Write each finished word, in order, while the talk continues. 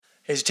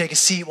As you take a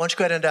seat, why don't you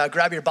go ahead and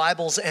grab your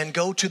Bibles and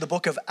go to the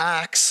book of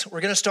Acts.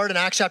 We're going to start in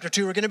Acts chapter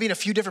 2. We're going to be in a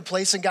few different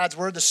places in God's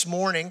Word this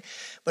morning,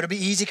 but it'll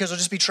be easy because we'll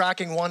just be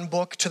tracking one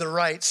book to the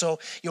right, so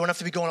you won't have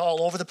to be going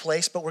all over the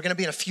place, but we're going to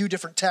be in a few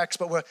different texts,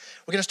 but we're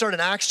going to start in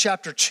Acts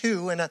chapter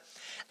 2, and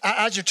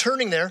as you're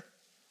turning there,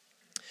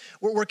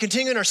 we're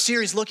continuing our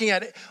series looking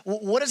at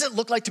what does it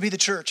look like to be the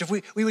church? If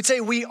we would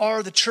say we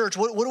are the church,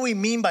 what do we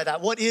mean by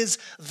that? What is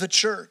the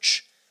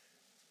church?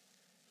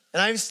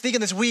 And I was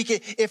thinking this week,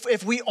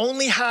 if we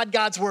only had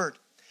God's Word,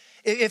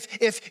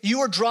 if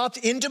you were dropped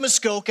into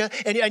Muskoka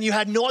and you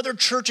had no other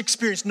church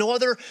experience, no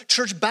other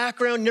church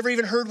background, never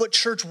even heard what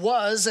church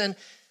was, and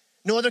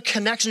no other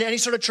connection to any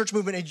sort of church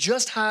movement, and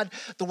just had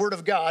the Word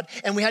of God,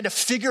 and we had to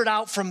figure it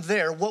out from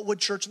there, what would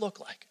church look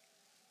like?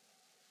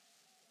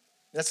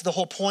 That's the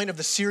whole point of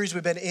the series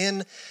we've been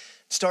in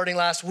starting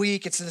last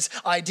week. It's this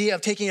idea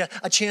of taking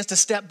a chance to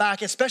step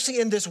back,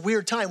 especially in this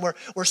weird time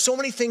where so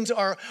many things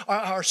are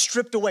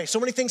stripped away. So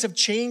many things have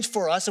changed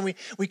for us, and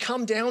we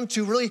come down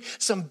to really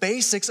some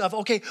basics of,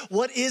 okay,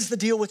 what is the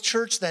deal with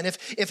church then?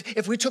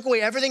 If we took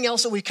away everything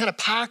else that we kind of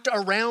packed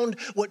around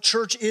what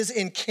church is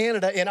in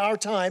Canada in our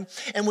time,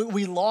 and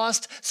we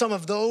lost some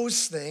of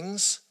those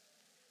things,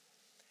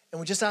 and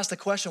we just asked the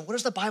question, what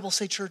does the Bible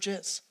say church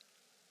is?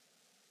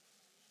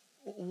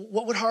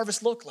 What would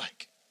harvest look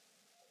like?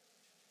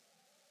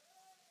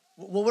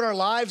 What would our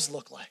lives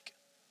look like?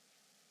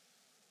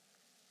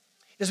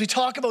 As we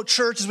talk about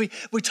church, as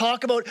we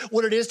talk about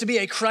what it is to be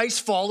a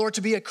Christ follower,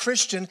 to be a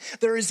Christian,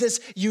 there is this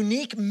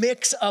unique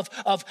mix of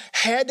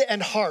head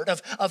and heart,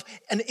 of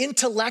an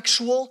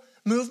intellectual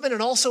movement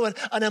and also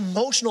an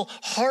emotional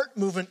heart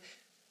movement.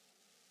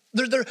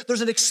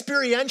 There's an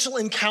experiential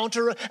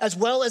encounter as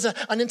well as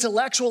an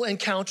intellectual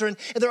encounter, and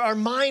our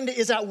mind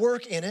is at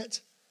work in it,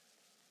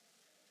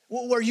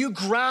 where you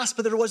grasp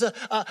that there was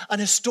an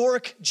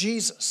historic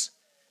Jesus,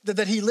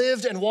 that he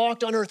lived and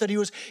walked on earth, that he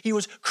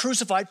was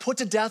crucified, put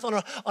to death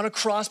on a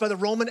cross by the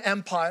Roman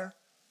Empire,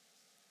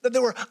 that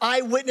there were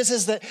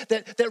eyewitnesses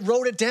that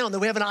wrote it down, that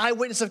we have an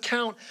eyewitness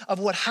account of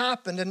what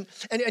happened,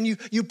 and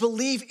you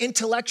believe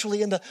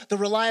intellectually in the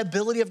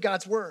reliability of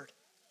God's word.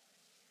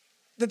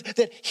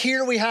 That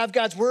here we have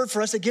God's word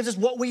for us that gives us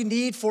what we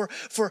need for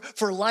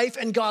life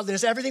and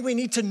godliness, everything we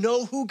need to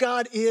know who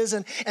God is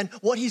and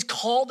what he's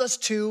called us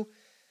to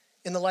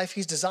in the life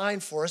he's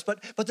designed for us,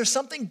 but there's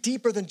something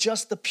deeper than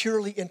just the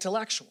purely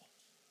intellectual.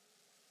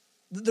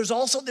 There's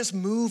also this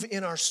move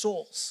in our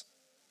souls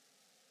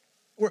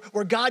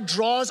where God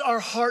draws our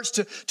hearts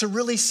to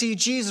really see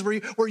Jesus,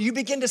 where you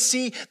begin to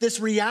see this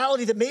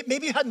reality that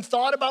maybe you hadn't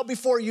thought about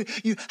before, you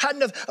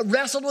hadn't have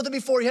wrestled with it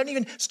before, you hadn't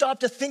even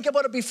stopped to think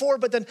about it before,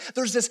 but then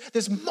there's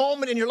this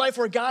moment in your life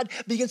where God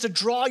begins to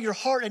draw your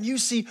heart and you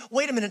see,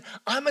 wait a minute,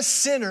 I'm a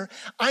sinner,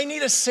 I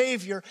need a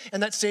Savior,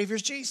 and that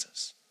Savior's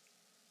Jesus.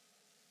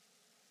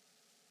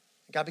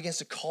 God begins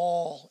to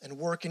call and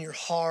work in your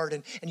heart,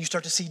 and you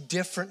start to see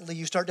differently.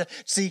 You start to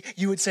see,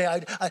 you would say,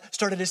 I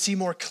started to see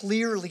more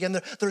clearly. And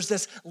there's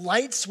this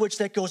light switch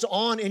that goes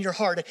on in your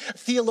heart.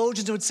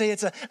 Theologians would say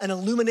it's an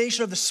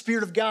illumination of the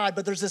Spirit of God,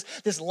 but there's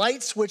this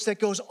light switch that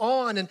goes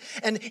on.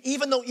 And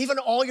even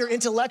all your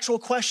intellectual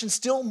questions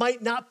still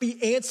might not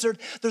be answered,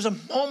 there's a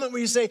moment where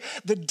you say,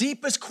 the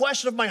deepest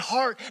question of my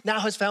heart now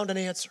has found an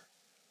answer.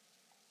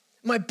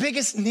 My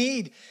biggest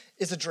need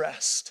is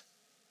addressed.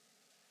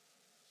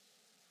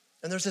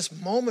 And there's this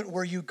moment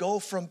where you go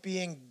from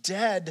being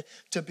dead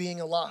to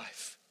being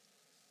alive.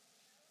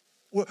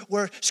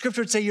 Where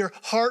scripture would say your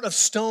heart of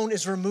stone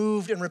is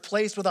removed and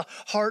replaced with a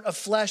heart of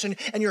flesh. And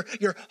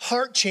your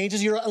heart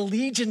changes, your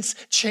allegiance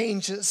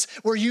changes.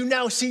 Where you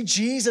now see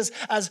Jesus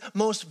as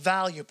most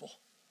valuable,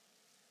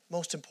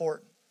 most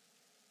important.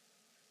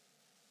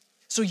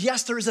 So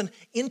yes, there is an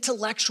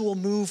intellectual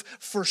move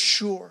for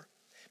sure.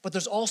 But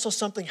there's also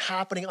something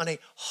happening on a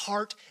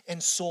heart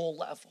and soul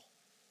level.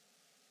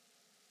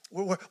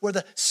 Where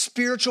the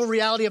spiritual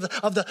reality of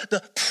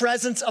the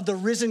presence of the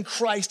risen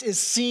Christ is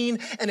seen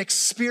and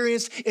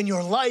experienced in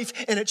your life,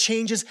 and it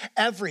changes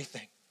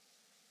everything.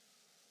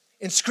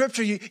 In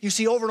scripture, you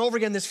see over and over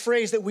again this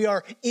phrase that we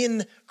are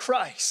in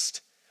Christ.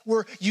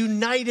 We're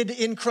united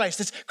in Christ.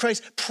 It's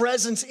Christ's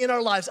presence in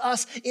our lives,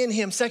 us in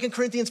him. 2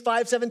 Corinthians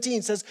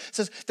 5:17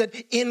 says that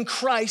in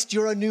Christ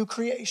you're a new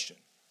creation.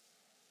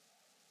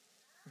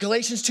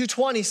 Galatians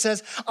 2:20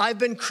 says, I've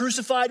been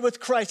crucified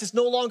with Christ. It's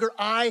no longer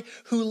I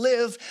who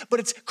live, but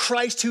it's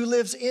Christ who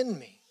lives in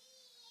me.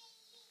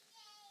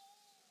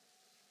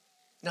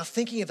 Now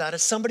thinking of that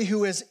as somebody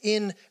who is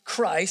in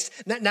Christ,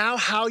 now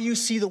how you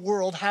see the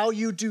world, how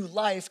you do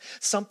life,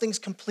 something's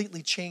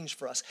completely changed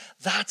for us.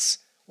 That's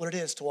what it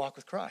is to walk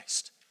with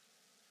Christ.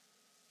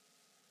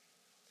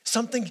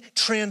 Something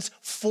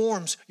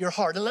transforms your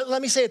heart. And let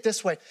me say it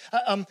this way.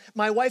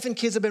 My wife and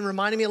kids have been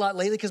reminding me a lot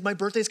lately because my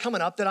birthday's coming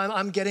up that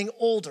I'm getting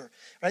older,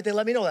 right? They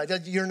let me know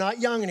that you're not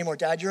young anymore,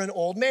 Dad. You're an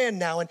old man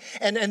now.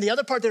 And the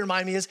other part they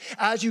remind me is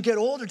as you get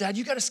older, Dad,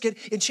 you got to get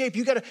in shape.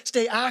 You got to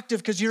stay active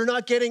because you're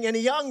not getting any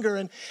younger.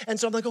 And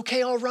so I'm like,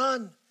 okay, I'll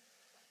run.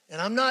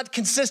 And I'm not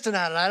consistent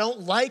at it. I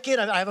don't like it.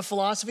 I have a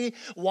philosophy.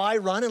 Why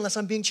run unless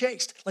I'm being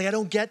chased? Like I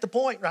don't get the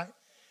point, right?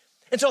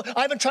 And so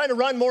I've been trying to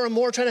run more and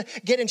more, trying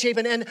to get in shape.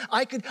 And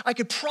I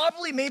could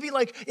probably maybe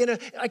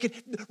I could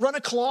run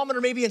a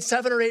kilometer maybe in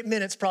 7 or 8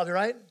 minutes probably,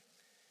 right?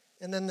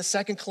 And then the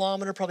second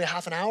kilometer, probably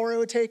half an hour it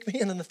would take me.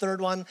 And then the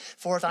third one,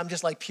 fourth, I'm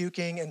just like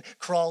puking and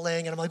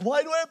crawling. And I'm like,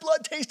 why do I have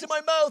blood taste in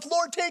my mouth?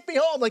 Lord, take me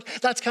home. Like,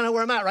 that's kind of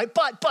where I'm at, right?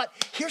 But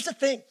here's the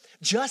thing.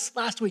 Just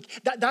last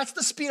week, that's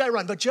the speed I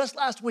run. But just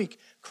last week,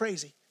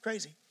 crazy.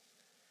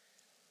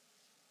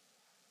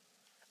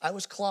 I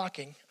was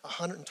clocking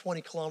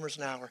 120 kilometers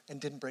an hour and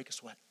didn't break a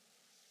sweat.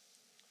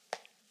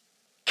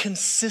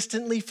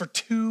 Consistently for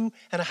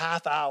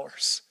 2.5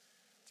 hours.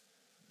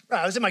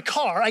 I was in my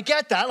car, I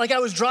get that, like I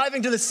was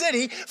driving to the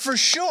city for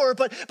sure,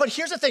 but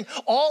here's the thing,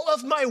 all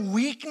of my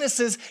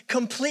weaknesses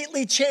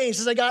completely changed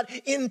as I got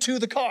into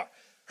the car,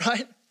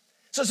 right?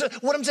 So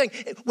what I'm saying,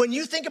 when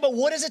you think about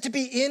what is it to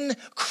be in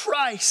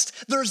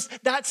Christ, there's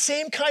that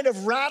same kind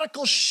of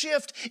radical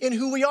shift in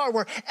who we are,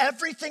 where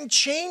everything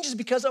changes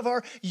because of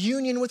our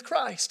union with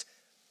Christ.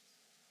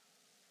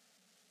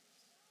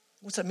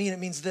 What's that mean? It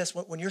means this,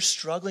 when you're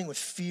struggling with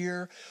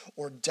fear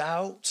or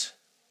doubt,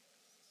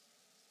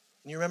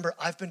 and you remember,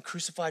 I've been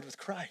crucified with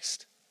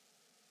Christ.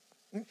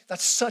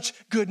 That's such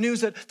good news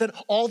that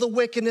all the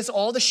wickedness,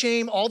 all the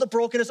shame, all the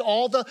brokenness,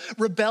 all the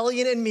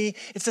rebellion in me,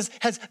 it says,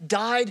 has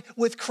died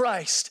with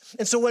Christ.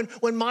 And so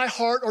when my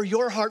heart or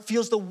your heart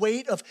feels the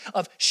weight of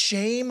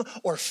shame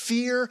or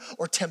fear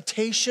or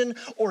temptation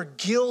or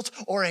guilt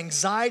or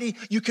anxiety,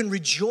 you can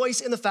rejoice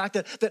in the fact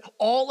that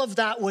all of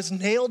that was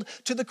nailed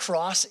to the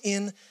cross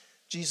in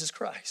Jesus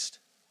Christ.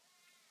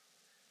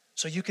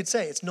 So you could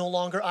say, it's no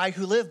longer I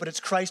who live, but it's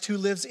Christ who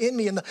lives in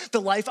me. And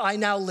the life I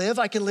now live,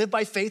 I can live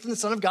by faith in the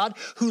Son of God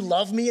who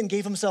loved me and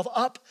gave himself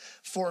up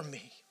for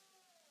me.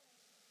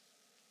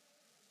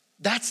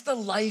 That's the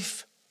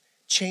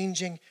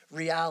life-changing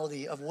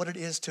reality of what it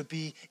is to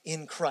be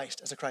in Christ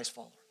as a Christ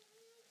follower.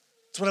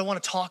 That's what I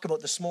want to talk about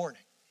this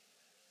morning.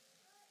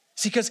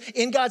 See, because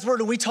in God's word,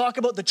 when we talk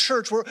about the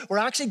church, we're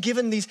actually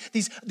given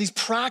these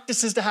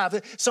practices to have.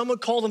 Some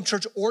would call them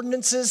church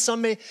ordinances.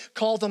 Some may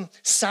call them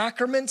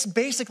sacraments.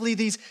 Basically,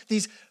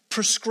 these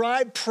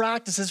prescribed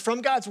practices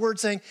from God's word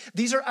saying,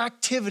 these are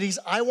activities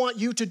I want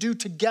you to do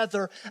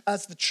together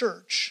as the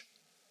church.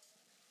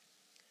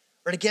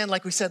 But again,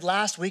 like we said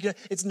last week,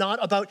 it's not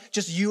about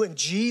just you and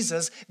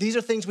Jesus. These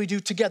are things we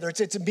do together.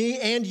 It's me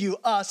and you,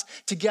 us,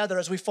 together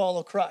as we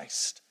follow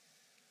Christ.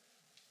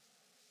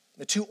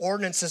 The two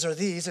ordinances are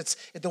these. It's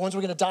the ones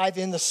we're going to dive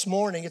in this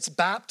morning. It's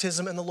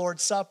baptism and the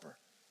Lord's Supper.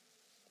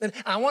 And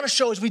I want to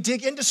show as we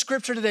dig into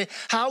Scripture today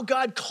how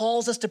God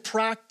calls us to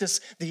practice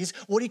these,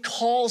 what he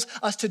calls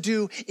us to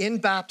do in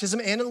baptism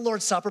and in the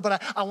Lord's Supper.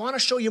 But I want to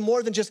show you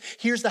more than just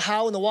here's the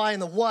how and the why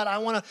and the what. I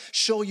want to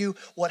show you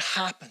what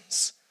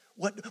happens,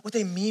 what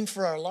they mean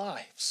for our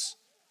lives.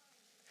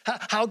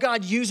 How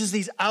God uses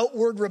these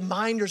outward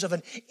reminders of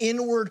an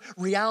inward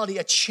reality,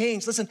 a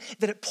change. Listen,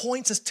 that it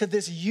points us to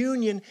this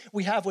union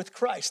we have with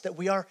Christ, that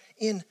we are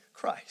in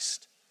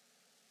Christ.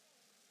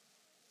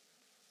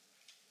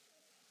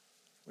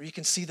 Where you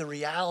can see the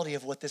reality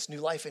of what this new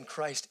life in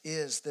Christ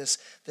is. This,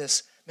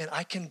 man,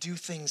 I can do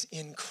things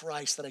in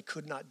Christ that I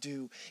could not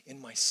do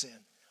in my sin,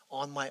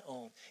 on my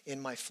own,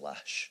 in my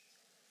flesh.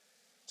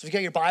 So if you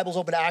got your Bibles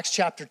open to Acts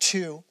chapter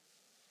 2,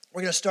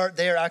 we're going to start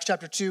there, Acts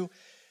chapter 2.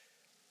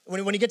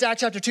 When you get to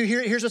Acts chapter 2,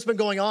 here's what's been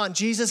going on.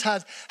 Jesus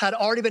had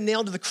already been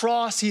nailed to the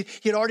cross. He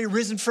had already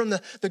risen from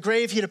the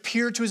grave. He had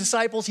appeared to his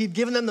disciples. He'd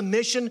given them the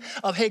mission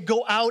of, hey,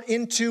 go out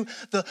into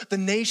the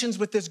nations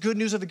with this good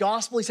news of the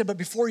gospel. He said, but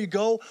before you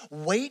go,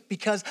 wait,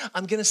 because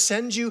I'm going to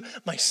send you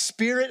my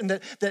spirit, and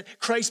that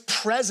Christ's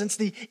presence,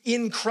 the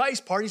in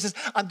Christ part, he says,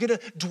 I'm going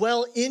to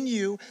dwell in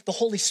you. The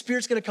Holy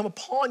Spirit's going to come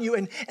upon you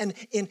and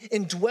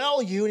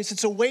indwell you. And he said,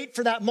 so wait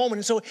for that moment.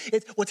 And so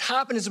what's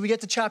happened is we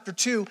get to chapter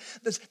 2,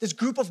 this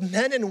group of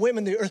men and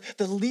women,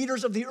 the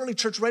leaders of the early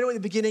church right away at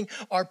the beginning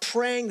are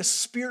praying. The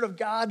Spirit of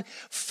God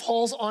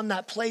falls on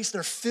that place.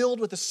 They're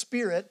filled with the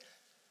Spirit.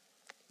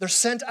 They're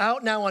sent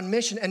out now on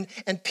mission.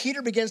 And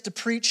Peter begins to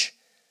preach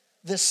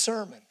this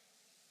sermon.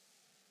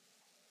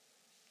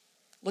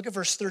 Look at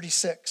verse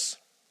 36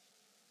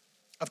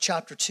 of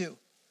chapter 2.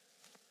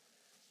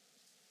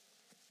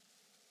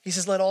 He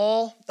says, let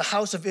all the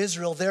house of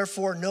Israel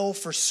therefore know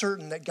for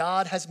certain that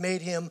God has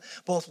made him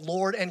both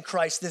Lord and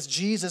Christ, this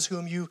Jesus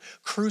whom you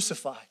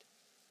crucified.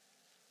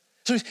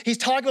 So he's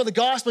talking about the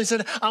gospel. He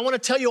said, I want to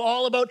tell you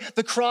all about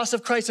the cross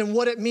of Christ and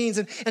what it means.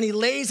 And he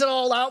lays it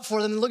all out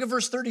for them. And look at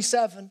verse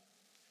 37.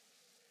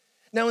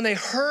 Now, when they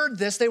heard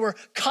this, they were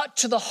cut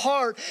to the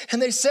heart.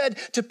 And they said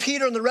to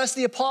Peter and the rest of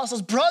the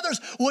apostles,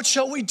 brothers, what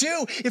shall we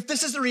do? If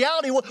this is the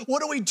reality,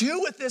 what do we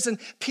do with this? And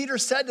Peter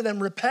said to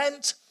them,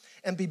 repent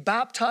and be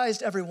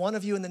baptized, every one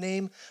of you, in the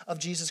name of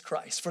Jesus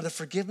Christ, for the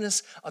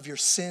forgiveness of your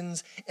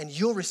sins, and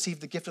you'll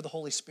receive the gift of the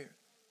Holy Spirit.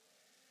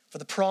 For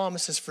the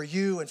promises for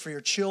you and for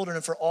your children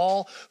and for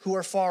all who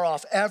are far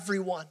off,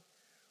 everyone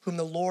whom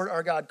the Lord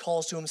our God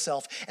calls to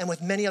himself. And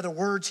with many other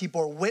words, he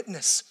bore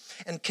witness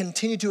and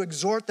continued to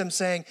exhort them,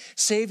 saying,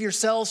 save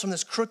yourselves from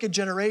this crooked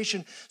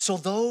generation. So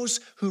those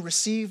who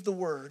received the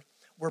word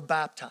were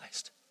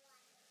baptized.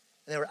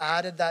 And they were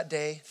added that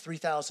day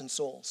 3,000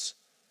 souls.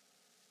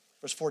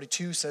 Verse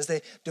 42 says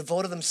they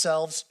devoted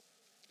themselves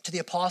to the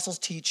apostles'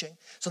 teaching.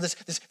 So this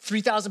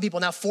 3,000 people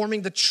now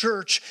forming the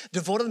church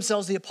devoted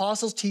themselves to the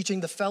apostles' teaching,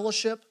 the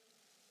fellowship,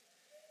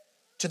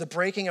 to the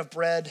breaking of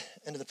bread,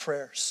 and to the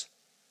prayers.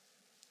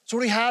 So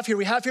what do we have here?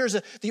 We have here as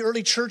the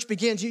early church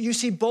begins. You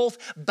see both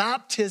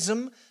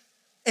baptism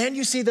and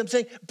you see them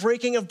saying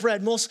breaking of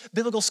bread. Most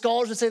biblical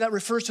scholars would say that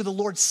refers to the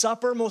Lord's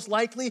Supper, most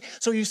likely.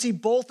 So you see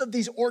both of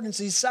these ordinances,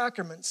 these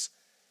sacraments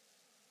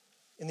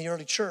in the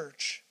early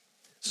church.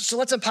 So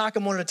let's unpack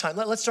them one at a time.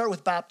 Let's start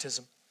with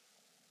baptism.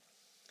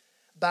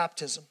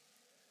 Baptism.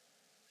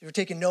 If you're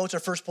taking notes, our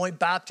first point,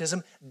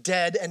 baptism,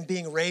 dead and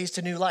being raised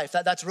to new life.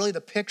 That's really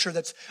the picture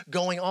that's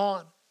going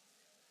on.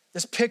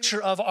 This picture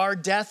of our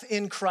death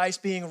in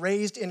Christ, being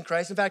raised in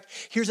Christ. In fact,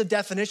 here's a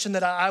definition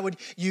that I would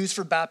use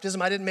for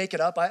baptism. I didn't make it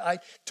up. I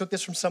took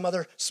this from some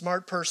other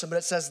smart person, but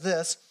it says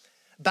this.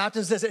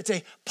 Baptism is this. It's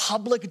a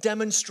public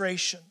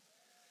demonstration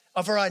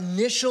of our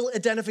initial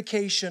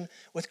identification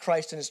with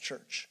Christ and his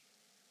church.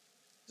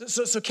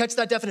 So catch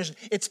that definition.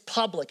 It's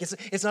public.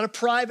 It's not a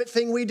private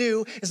thing we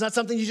do. It's not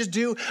something you just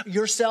do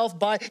yourself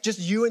by just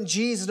you and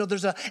Jesus. No,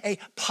 there's a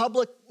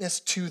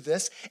publicness to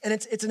this, and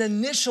it's an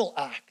initial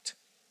act.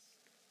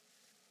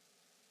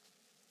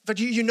 But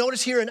you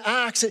notice here in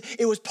Acts,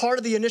 it was part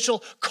of the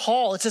initial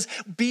call. It says,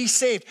 be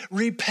saved,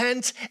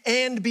 repent,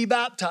 and be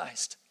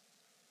baptized.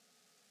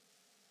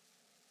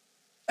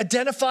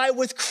 Identify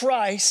with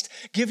Christ,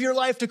 give your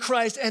life to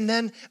Christ, and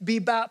then be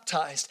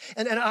baptized.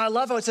 And I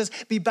love how it says,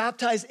 be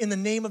baptized in the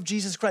name of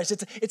Jesus Christ.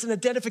 It's an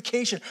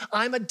identification.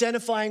 I'm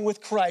identifying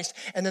with Christ.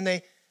 And then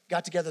they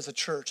got together as a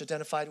church,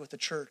 identified with the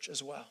church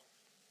as well.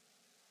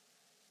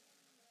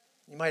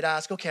 You might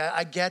ask, okay,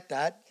 I get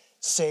that.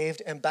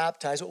 Saved and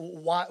baptized.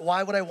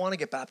 Why would I want to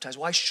get baptized?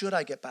 Why should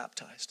I get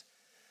baptized?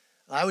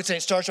 I would say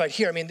it starts right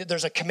here. I mean,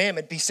 there's a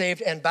commandment, be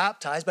saved and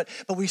baptized, but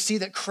we see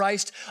that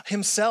Christ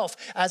himself,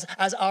 as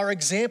our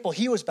example,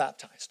 he was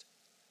baptized.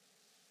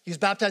 He was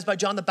baptized by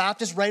John the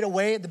Baptist right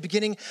away at the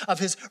beginning of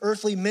his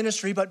earthly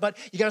ministry, but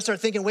you got to start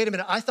thinking, wait a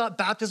minute, I thought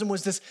baptism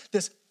was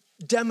this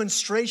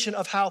demonstration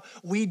of how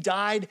we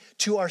died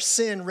to our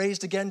sin,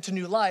 raised again to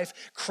new life.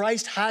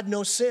 Christ had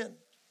no sin.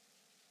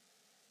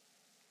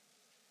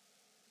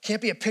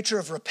 Can't be a picture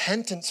of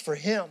repentance for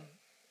him.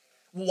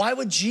 Why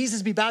would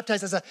Jesus be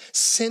baptized as a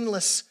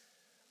sinless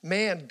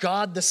man,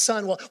 God the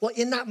Son? Well,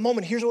 in that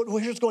moment, here's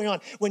what's going on.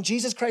 When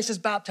Jesus Christ is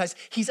baptized,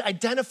 he's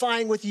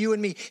identifying with you and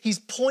me. He's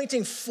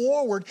pointing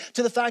forward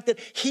to the fact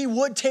that he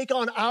would take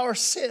on our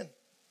sin,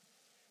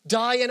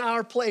 die in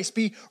our place,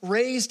 be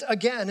raised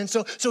again. And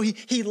so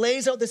he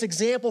lays out this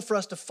example for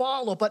us to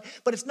follow. But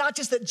it's not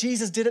just that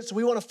Jesus did it, so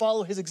we want to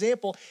follow his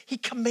example. He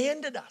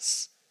commanded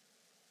us.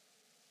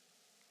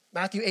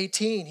 Matthew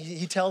 18,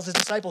 he tells his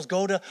disciples,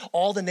 go to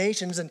all the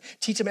nations and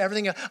teach them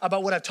everything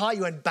about what I've taught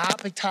you and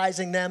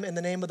baptizing them in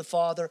the name of the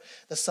Father,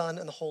 the Son,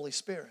 and the Holy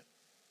Spirit.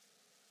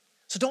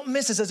 So don't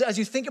miss this. As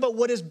you think about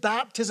what is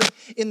baptism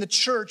in the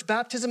church,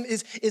 baptism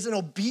is an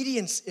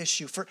obedience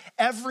issue for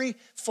every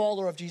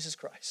follower of Jesus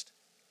Christ.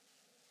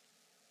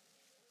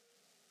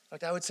 In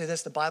fact, I would say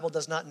this, the Bible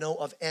does not know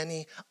of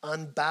any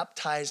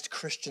unbaptized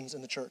Christians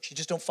in the church. You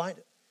just don't find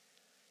it.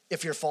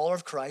 If you're a follower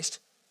of Christ,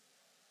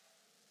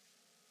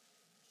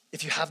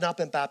 if you have not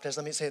been baptized,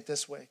 let me say it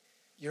this way,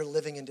 you're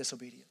living in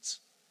disobedience.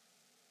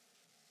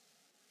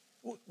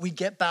 We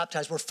get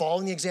baptized. We're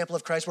following the example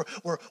of Christ.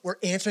 We're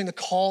answering the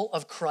call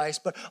of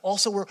Christ, but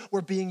also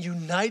we're being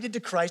united to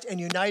Christ and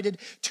united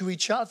to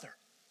each other.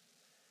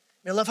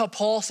 I love how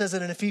Paul says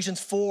it in Ephesians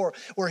 4,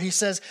 where he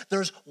says,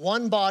 there's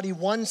one body,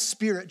 one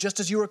spirit, just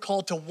as you are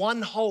called to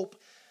one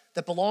hope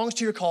that belongs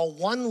to your call,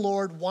 one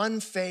Lord, one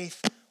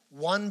faith,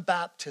 one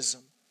baptism.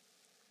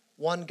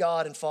 One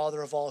God and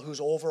Father of all,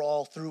 who's over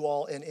all, through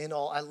all, and in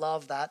all. I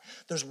love that.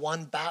 There's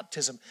one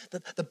baptism,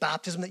 the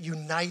baptism that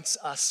unites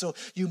us. So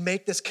you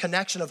make this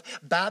connection of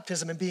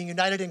baptism and being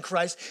united in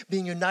Christ,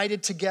 being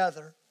united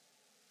together.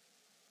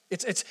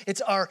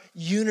 It's our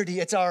unity.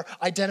 It's our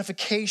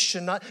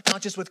identification, not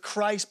just with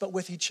Christ, but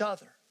with each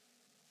other.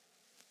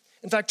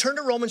 In fact, turn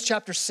to Romans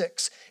chapter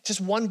 6,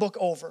 just one book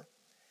over.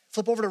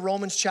 Flip over to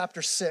Romans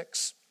chapter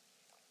 6.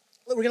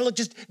 We're going to look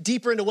just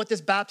deeper into what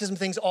this baptism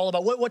thing's all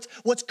about.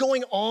 What's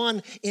going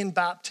on in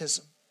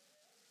baptism?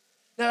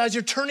 Now, as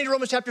you're turning to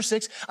Romans chapter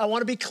 6, I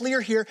want to be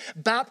clear here.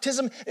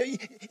 Baptism,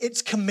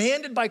 it's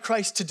commanded by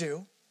Christ to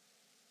do.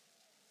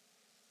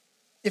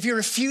 If you're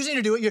refusing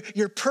to do it,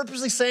 you're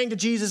purposely saying to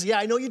Jesus, yeah,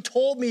 I know you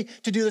told me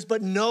to do this,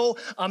 but no,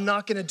 I'm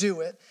not going to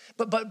do it.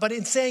 But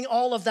in saying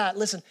all of that,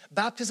 listen,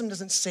 baptism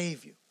doesn't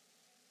save you.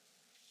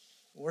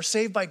 We're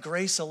saved by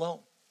grace alone.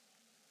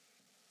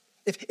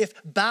 If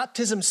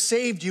baptism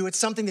saved you, it's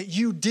something that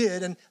you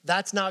did, and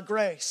that's not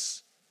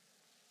grace.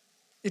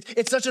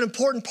 It's such an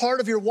important part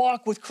of your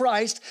walk with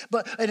Christ,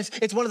 and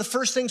it's one of the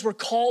first things we're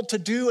called to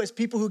do as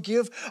people who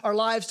give our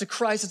lives to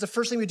Christ. It's the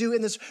first thing we do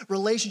in this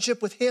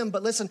relationship with him.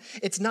 But listen,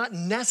 it's not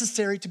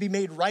necessary to be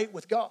made right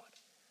with God.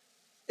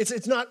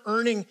 It's not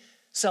earning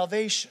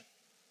salvation.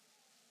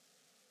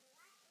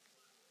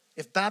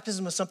 If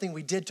baptism is something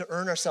we did to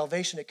earn our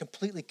salvation, it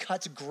completely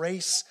cuts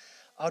grace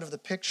out of the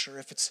picture.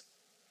 If it's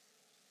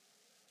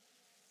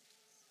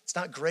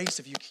not grace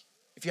if you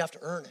have to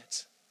earn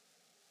it.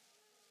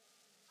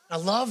 I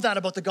love that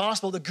about the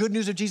gospel, the good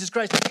news of Jesus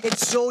Christ.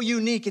 It's so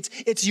unique.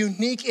 It's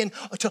unique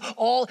to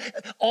all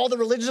the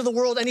religions of the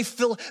world, any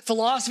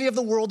philosophy of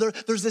the world.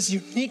 There's this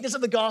uniqueness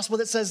of the gospel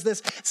that says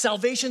this: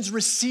 salvation's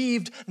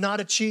received, not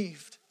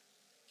achieved.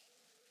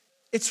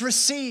 It's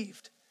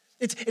received.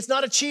 It's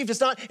not achieved. It's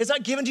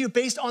not given to you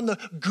based on the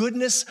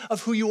goodness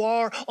of who you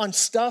are, on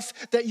stuff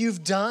that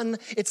you've done.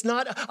 It's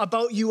not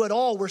about you at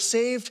all. We're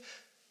saved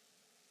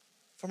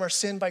from our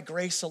sin by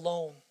grace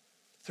alone,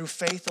 through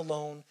faith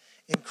alone,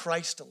 in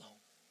Christ alone.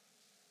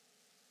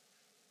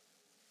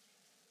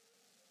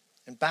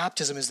 And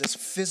baptism is this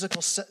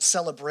physical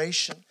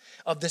celebration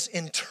of this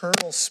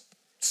internal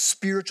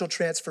spiritual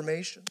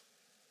transformation.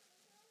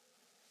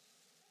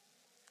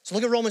 So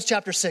look at Romans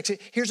chapter 6.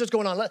 Here's what's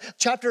going on.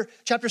 Chapter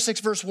 6,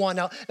 verse 1.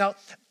 Now,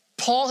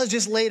 Paul has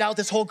just laid out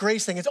this whole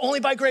grace thing. It's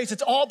only by grace.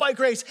 It's all by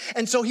grace.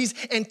 And so he's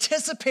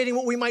anticipating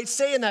what we might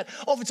say in that.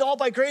 Oh, if it's all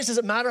by grace, does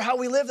it matter how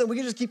we live? Then we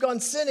can just keep on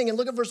sinning. And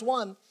look at verse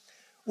 1.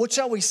 What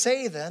shall we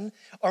say then?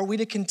 Are we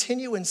to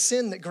continue in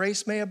sin that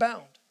grace may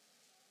abound?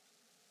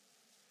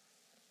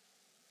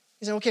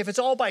 You say, okay, if it's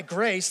all by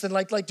grace, then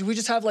like do we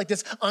just have like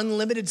this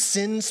unlimited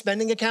sin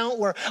spending account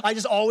where I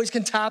just always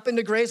can tap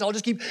into grace? I'll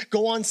just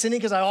go on sinning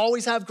because I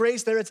always have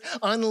grace there. It's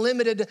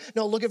unlimited.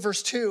 No, look at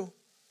verse 2.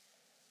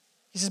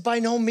 He says, by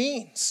no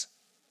means.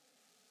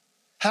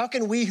 How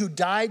can we who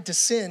died to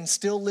sin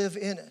still live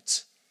in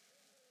it?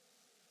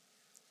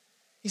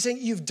 He's saying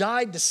you've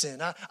died to sin.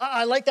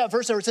 I like that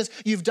verse where it says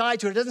you've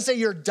died to it. It doesn't say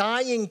you're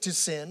dying to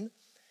sin.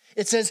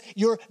 It says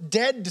you're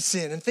dead to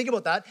sin. And think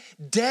about that.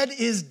 Dead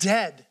is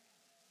dead.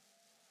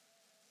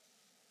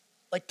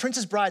 Like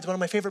Princess Bride is one of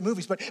my favorite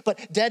movies,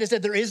 but dead is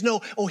dead. There is no,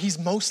 he's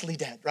mostly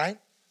dead, right?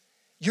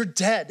 You're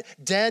dead.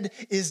 Dead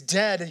is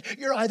dead.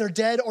 You're either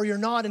dead or you're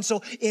not. And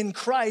so in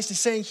Christ,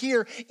 he's saying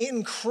here,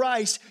 in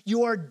Christ,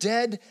 you are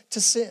dead to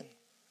sin.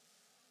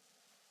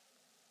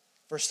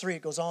 Verse 3,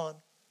 it goes on.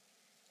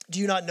 Do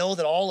you not know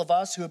that all of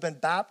us who have been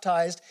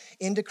baptized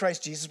into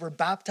Christ Jesus were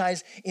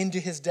baptized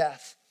into his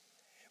death?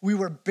 We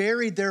were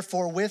buried,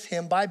 therefore, with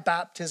him by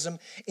baptism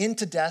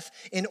into death,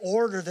 in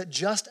order that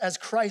just as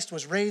Christ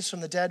was raised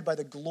from the dead by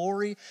the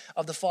glory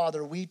of the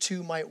Father, we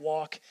too might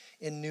walk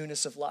in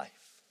newness of life.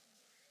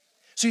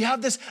 So you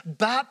have this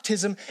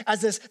baptism as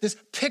this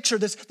picture,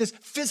 this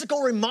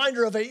physical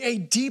reminder of a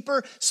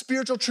deeper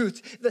spiritual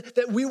truth,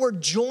 that we were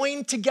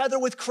joined together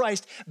with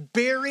Christ,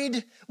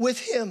 buried with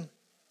him,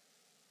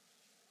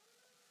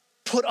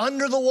 put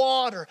under the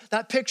water,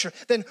 that picture,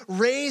 then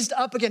raised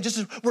up again, just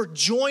as we're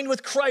joined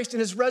with Christ in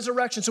his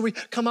resurrection. So we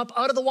come up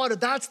out of the water.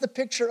 That's the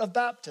picture of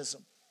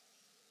baptism.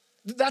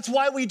 That's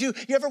why we do.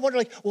 You ever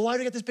wonder, why do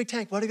we get this big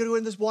tank? Why do we go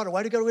into this water?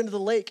 Why do we go into the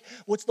lake?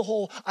 What's the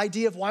whole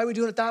idea of why are we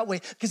doing it that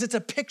way? Because it's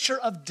a picture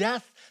of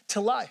death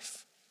to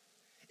life.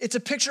 It's a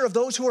picture of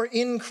those who are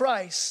in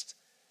Christ.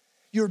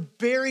 You're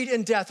buried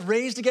in death,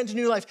 raised again to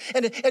new life.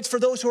 And it's for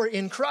those who are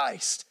in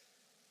Christ.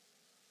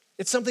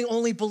 It's something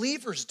only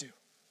believers do.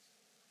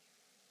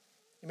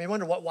 You may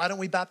wonder, why don't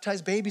we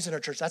baptize babies in our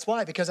church? That's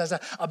why, because as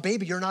a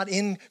baby, you're not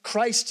in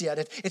Christ yet.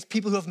 It's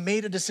people who have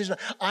made a decision.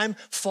 I'm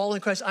following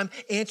Christ. I'm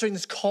answering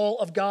this call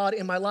of God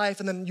in my life.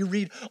 And then you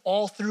read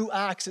all through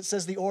Acts, it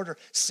says the order,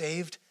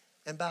 saved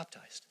and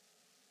baptized.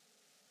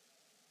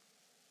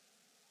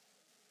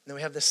 And then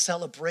we have this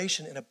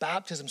celebration in a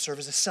baptism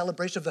service, a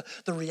celebration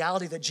of the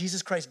reality that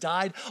Jesus Christ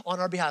died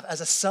on our behalf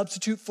as a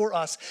substitute for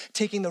us,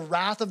 taking the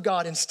wrath of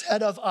God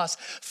instead of us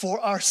for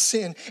our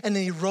sin. And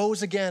then he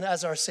rose again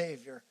as our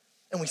Savior.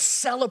 And we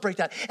celebrate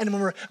that. And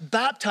when we're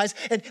baptized,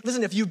 and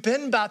listen, if you've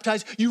been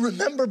baptized, you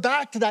remember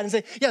back to that and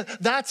say, yeah,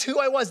 that's who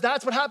I was.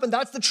 That's what happened.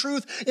 That's the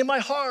truth in my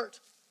heart.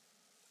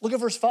 Look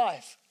at verse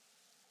 5.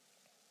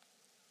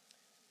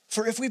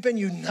 For if we've been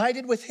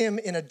united with him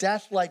in a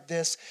death like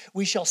this,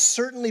 we shall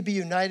certainly be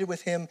united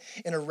with him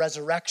in a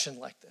resurrection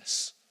like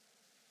this.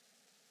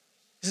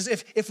 This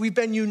is if we've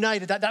been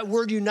united, that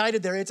word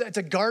united there, it's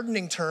a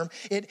gardening term.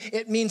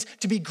 It means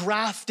to be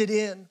grafted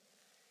in.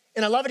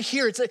 And I love it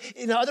here. It's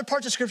in other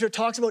parts of Scripture, it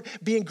talks about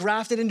being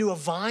grafted into a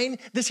vine.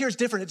 This here is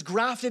different. It's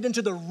grafted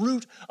into the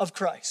root of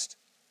Christ.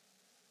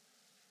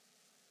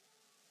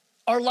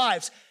 Our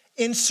lives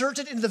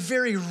inserted into the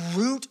very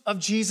root of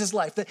Jesus'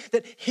 life.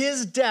 That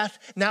his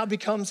death now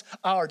becomes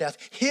our death.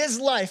 His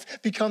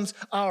life becomes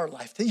our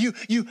life. That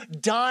you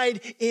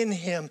died in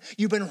him.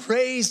 You've been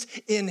raised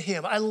in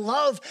him. I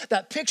love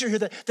that picture here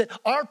that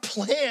our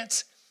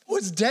plant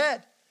was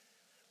dead.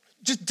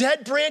 Just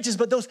dead branches,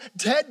 but those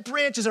dead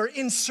branches are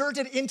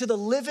inserted into the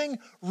living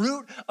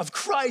root of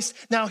Christ.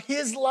 Now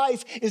his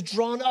life is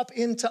drawn up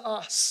into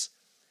us.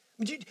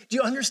 I mean, do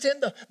you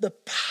understand the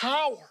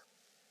power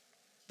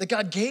that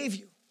God gave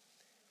you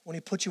when he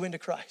put you into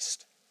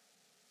Christ?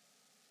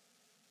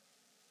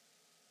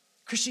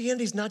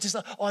 Christianity is not just,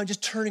 I'm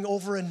just turning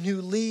over a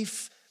new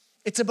leaf.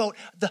 It's about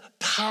the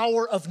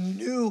power of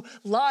new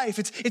life.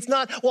 It's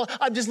not, well,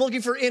 I'm just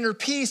looking for inner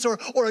peace or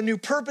a new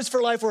purpose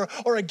for life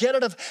or a get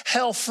out of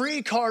hell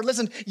free card.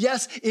 Listen,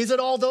 yes, is it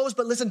all those?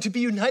 But listen, to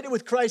be united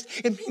with Christ,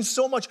 it means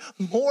so much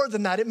more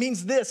than that. It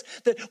means this,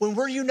 that when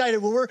we're united,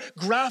 when we're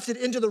grafted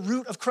into the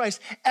root of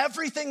Christ,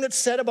 everything that's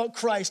said about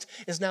Christ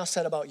is now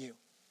said about you.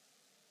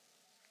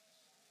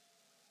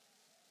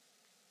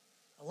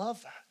 I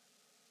love that.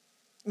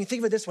 I mean,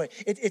 think of it this way.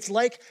 It's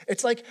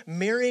like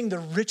marrying the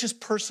richest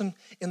person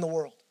in the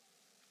world.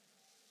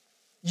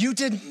 You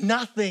did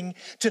nothing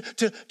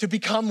to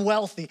become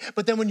wealthy,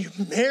 but then when you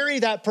marry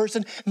that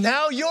person,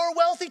 now you're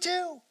wealthy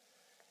too.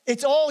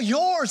 It's all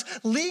yours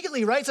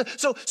legally, right?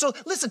 So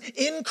listen,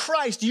 in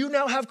Christ, you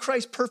now have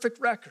Christ's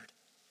perfect record.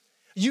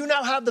 You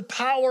now have the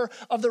power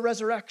of the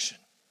resurrection.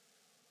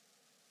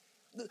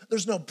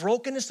 There's no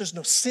brokenness, there's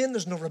no sin,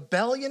 there's no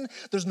rebellion,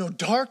 there's no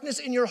darkness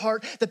in your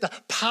heart that the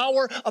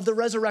power of the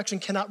resurrection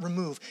cannot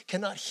remove,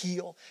 cannot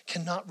heal,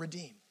 cannot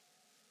redeem.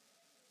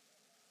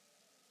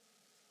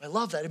 I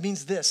love that. It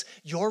means this: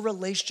 your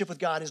relationship with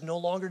God is no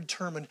longer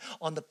determined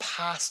on the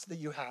past that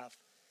you have,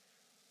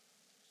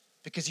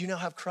 because you now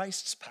have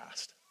Christ's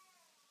past.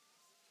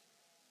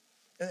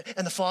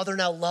 And the Father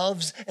now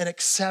loves and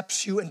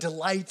accepts you and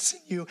delights in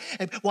you.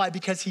 And why?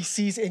 Because he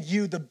sees in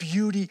you the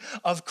beauty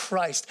of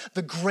Christ,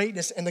 the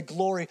greatness and the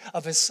glory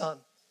of his Son.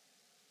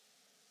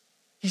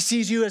 He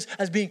sees you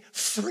as being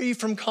free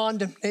from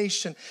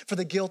condemnation for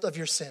the guilt of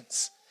your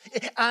sins.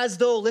 As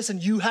though,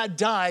 listen, you had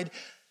died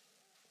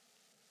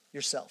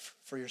yourself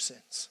for your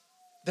sins.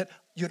 That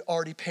you had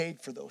already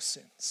paid for those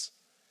sins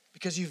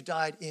because you've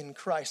died in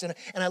Christ. And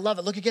I love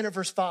it. Look again at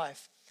verse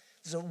 5.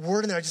 There's a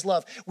word in there I just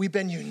love. We've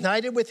been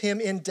united with him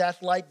in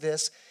death like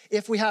this.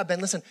 If we have been,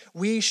 listen,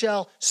 we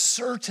shall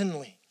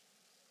certainly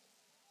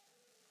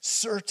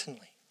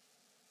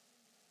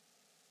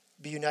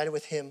be united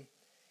with him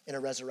in a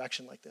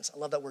resurrection like this. I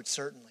love that word,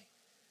 certainly.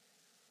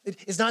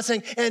 It's not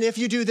saying, and if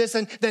you do this,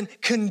 then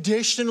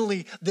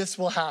conditionally this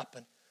will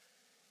happen.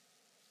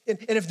 And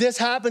if this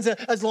happens,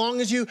 as long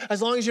as you're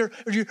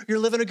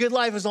living a good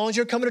life, as long as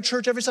you're coming to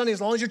church every Sunday,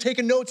 as long as you're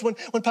taking notes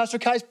when Pastor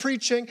Kai's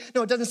preaching.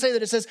 No, it doesn't say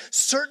that. It says,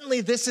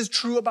 certainly this is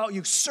true about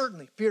you.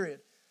 Certainly, period.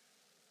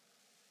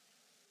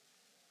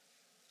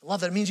 I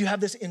love that. It means you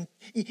have this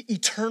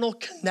eternal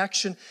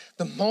connection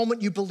the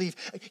moment you believe.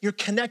 You're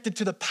connected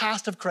to the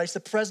past of Christ, the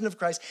present of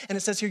Christ. And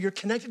it says here, you're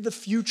connected to the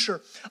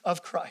future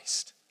of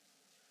Christ.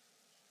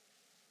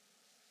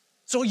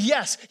 So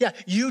yes,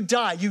 you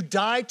die. You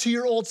die to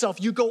your old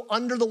self. You go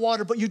under the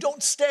water, but you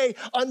don't stay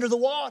under the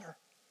water.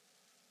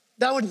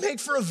 That would make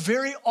for a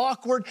very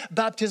awkward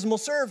baptismal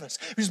service.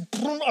 Just,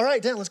 all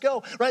right, Dan, let's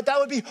go. Right?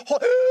 That'd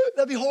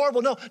be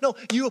horrible. No,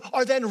 you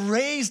are then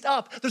raised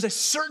up. There's a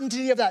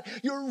certainty of that.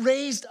 You're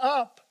raised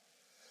up.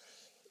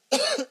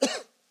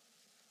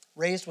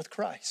 Raised with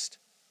Christ.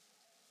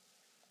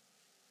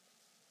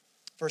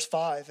 Verse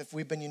 5, if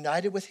we've been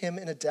united with him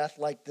in a death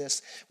like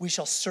this, we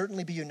shall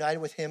certainly be united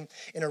with him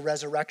in a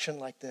resurrection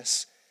like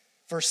this.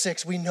 Verse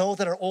 6, we know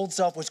that our old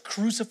self was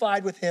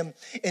crucified with him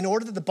in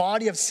order that the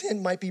body of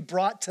sin might be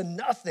brought to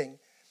nothing,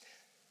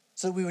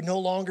 so that we would no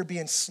longer be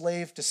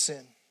enslaved to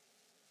sin.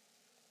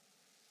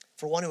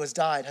 For one who has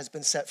died has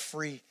been set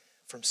free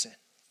from sin.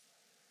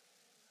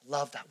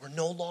 Love that. We're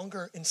no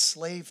longer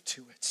enslaved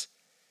to it.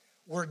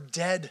 We're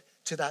dead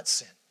to that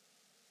sin.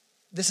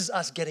 This is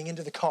us getting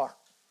into the car.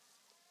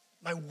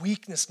 My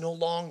weakness no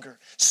longer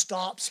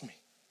stops me.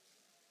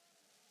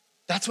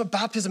 That's what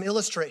baptism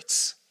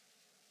illustrates.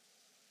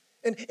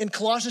 In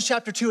Colossians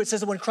chapter 2, it says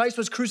that when Christ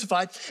was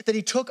crucified, that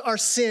he took our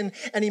sin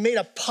and he made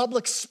a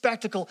public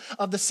spectacle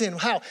of the sin.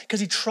 How? Because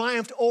he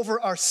triumphed over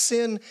our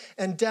sin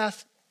and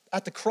death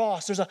at the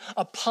cross. There's a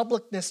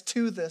publicness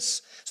to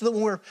this. So that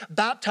when we're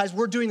baptized,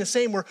 we're doing the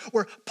same.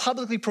 We're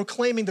publicly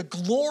proclaiming the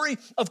glory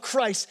of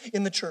Christ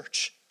in the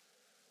church.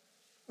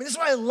 I mean, this is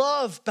why I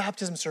love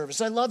baptism services.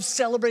 I love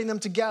celebrating them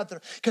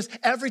together, because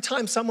every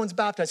time someone's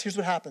baptized, here's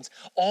what happens.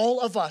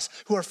 All of us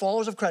who are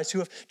followers of Christ, who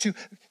have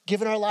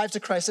given our lives to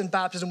Christ in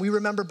baptism, we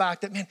remember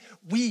back that, man,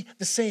 we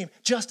the same,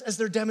 just as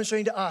they're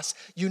demonstrating to us,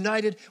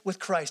 united with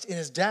Christ in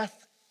his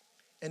death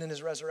and in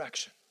his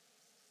resurrection.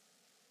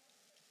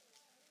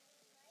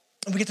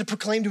 And we get to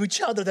proclaim to each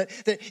other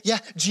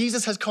that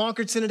Jesus has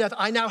conquered sin and death.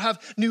 I now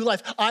have new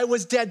life. I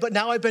was dead, but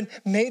now I've been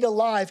made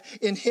alive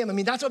in him. I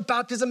mean, that's what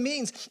baptism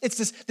means. It's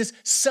this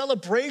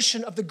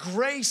celebration of the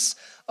grace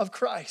of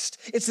Christ.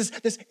 It's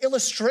this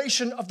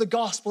illustration of the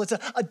gospel. It's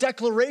a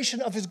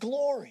declaration of his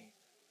glory.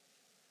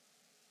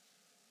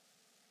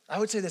 I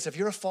would say this, if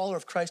you're a follower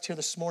of Christ here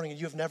this morning and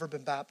you have never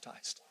been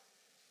baptized,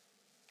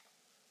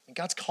 and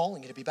God's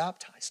calling you to be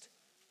baptized,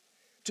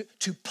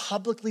 to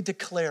publicly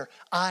declare,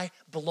 I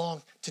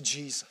belong to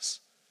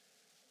Jesus.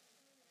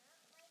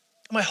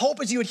 My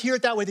hope is you would hear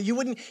it that way, that you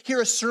wouldn't hear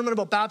a sermon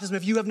about baptism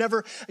if you have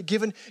never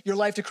given your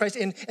life to Christ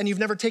and you've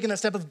never taken that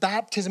step of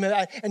baptism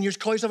and you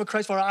call yourself a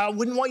Christ follower. I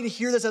wouldn't want you to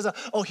hear this as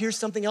here's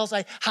something else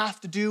I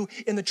have to do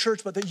in the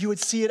church, but that you would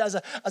see it as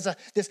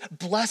this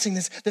blessing,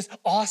 this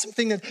awesome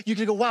thing that you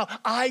could go, wow,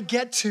 I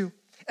get to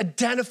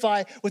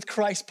identify with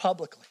Christ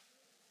publicly.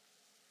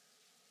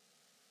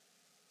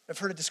 I've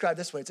heard it described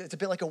this way. It's a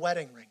bit like a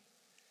wedding ring.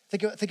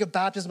 Think of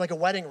baptism like a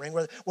wedding ring,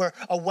 where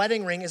a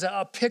wedding ring is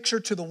a picture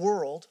to the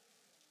world.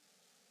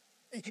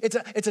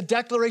 It's a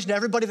declaration to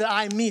everybody that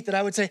I meet that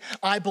I would say,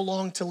 I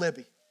belong to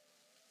Libby.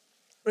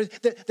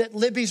 That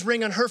Libby's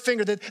ring on her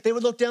finger, that they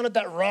would look down at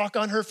that rock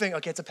on her finger.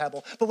 Okay, it's a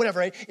pebble, but whatever,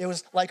 right? It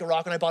was like a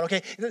rock when I bought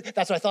it. Okay,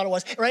 that's what I thought it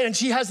was, right? And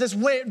she has this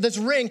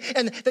ring,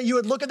 and that you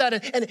would look at that,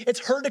 and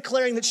it's her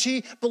declaring that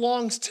she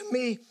belongs to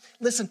me.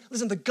 Listen,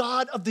 the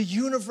God of the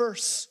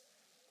universe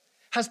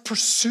has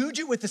pursued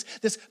you with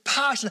this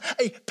passion,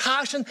 a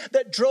passion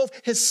that drove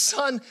his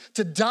son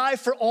to die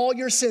for all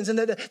your sins, and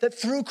that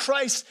through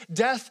Christ's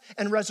death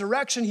and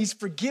resurrection, he's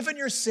forgiven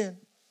your sin.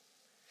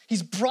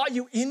 He's brought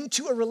you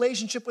into a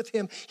relationship with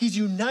him. He's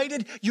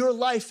united your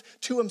life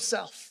to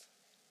himself.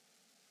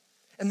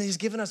 And then he's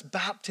given us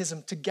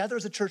baptism together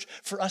as a church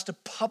for us to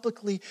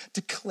publicly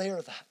declare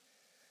that,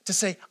 to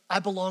say, I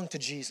belong to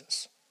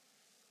Jesus.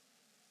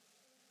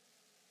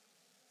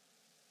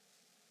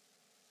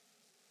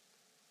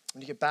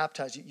 When you get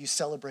baptized, you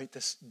celebrate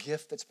this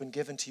gift that's been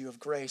given to you of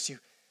grace.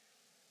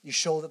 You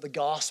show that the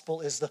gospel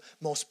is the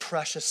most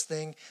precious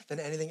thing than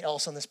anything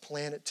else on this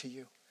planet to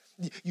you.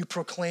 You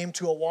proclaim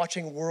to a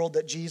watching world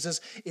that Jesus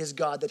is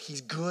God, that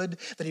he's good,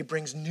 that he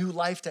brings new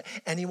life to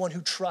anyone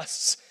who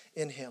trusts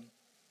in him.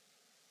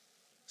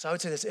 So I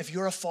would say this, if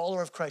you're a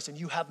follower of Christ and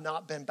you have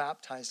not been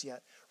baptized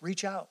yet,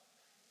 reach out.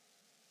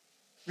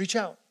 Reach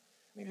out.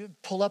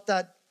 Pull up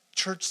that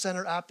Church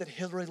Center app that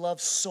Hillary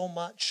loves so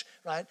much,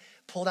 right?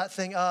 Pull that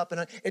thing up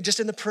and just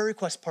in the prayer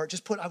request part,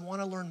 just put, I want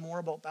to learn more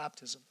about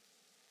baptism.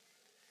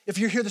 If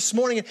you're here this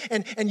morning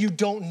and you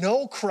don't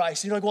know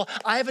Christ, and you're like, well,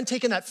 I haven't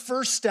taken that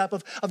first step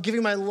of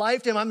giving my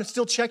life to him. I'm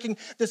still checking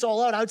this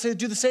all out. I would say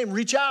do the same.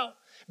 Reach out.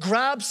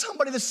 Grab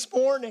somebody this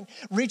morning.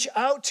 Reach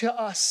out to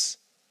us.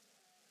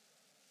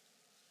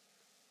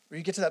 Where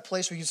you get to that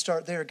place where you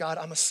start there, God,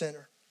 I'm a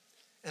sinner.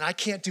 And I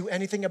can't do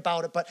anything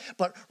about it,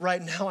 but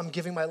right now I'm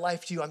giving my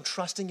life to you. I'm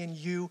trusting in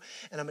you,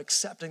 and I'm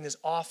accepting this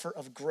offer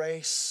of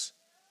grace.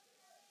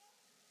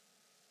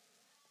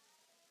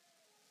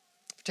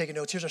 Taking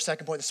notes, here's our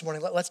second point this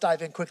morning. Let's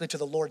dive in quickly to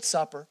the Lord's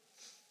Supper.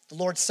 The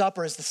Lord's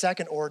Supper is the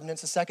second ordinance,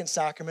 the second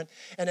sacrament.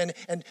 And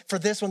for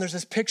this one, there's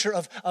this picture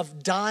of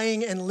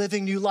dying and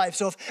living new life.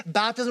 So if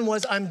baptism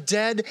was, I'm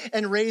dead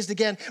and raised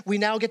again, we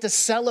now get to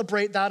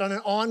celebrate that on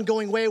an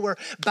ongoing way where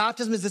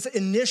baptism is this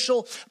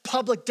initial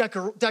public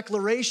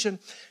declaration.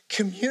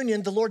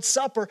 Communion, the Lord's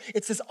Supper,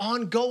 it's this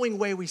ongoing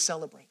way we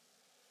celebrate.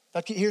 In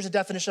fact, here's a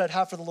definition I'd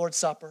have for the Lord's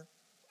Supper.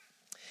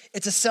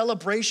 It's a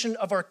celebration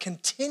of our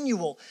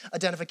continual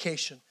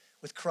identification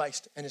with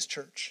Christ and his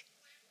church.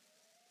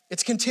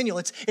 It's continual.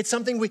 It's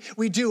something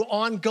we do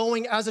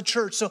ongoing as a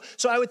church. So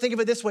I would think of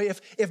it this way.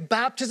 If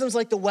baptism's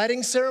like the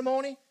wedding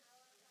ceremony,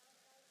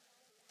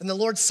 then the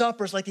Lord's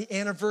Supper is like the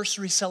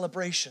anniversary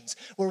celebrations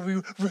where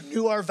we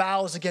renew our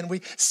vows again.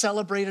 We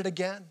celebrate it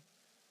again.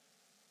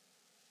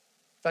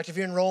 In fact, if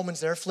you're in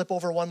Romans there, flip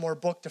over one more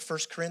book to 1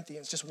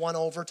 Corinthians, just one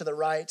over to the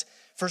right.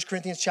 1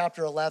 Corinthians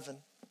chapter 11.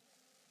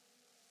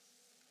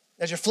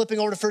 As you're flipping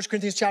over to 1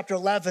 Corinthians chapter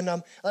 11,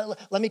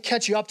 let me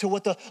catch you up to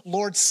what the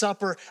Lord's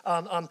Supper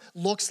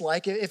looks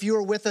like. If you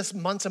were with us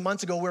months and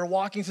months ago, we were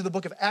walking through the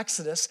book of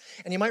Exodus,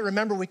 and you might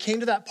remember we came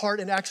to that part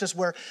in Exodus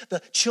where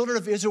the children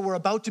of Israel were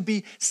about to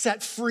be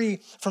set free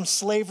from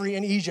slavery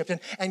in Egypt.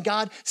 And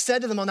God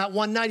said to them on that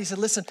one night, he said,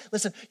 listen,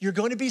 you're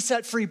going to be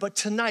set free, but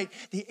tonight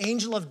the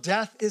angel of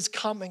death is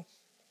coming.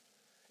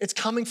 It's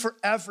coming for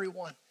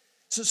everyone.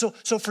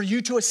 So for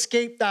you to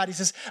escape that, he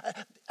says,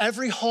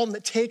 every home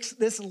that takes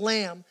this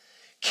lamb,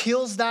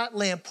 kills that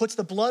lamb, puts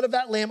the blood of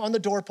that lamb on the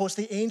doorpost,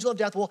 the angel of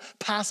death will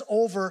pass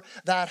over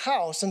that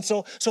house. And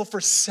so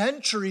for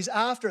centuries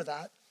after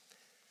that,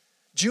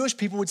 Jewish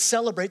people would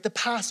celebrate the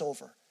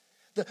Passover,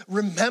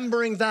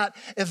 remembering that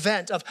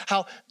event of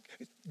how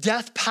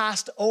death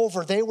passed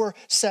over, they were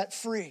set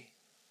free.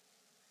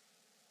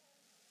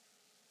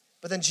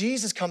 But then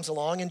Jesus comes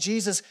along, and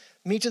Jesus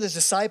meets with his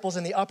disciples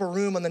in the upper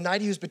room on the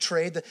night he was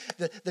betrayed,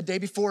 the day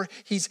before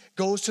he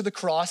goes to the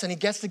cross, and he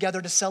gets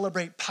together to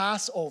celebrate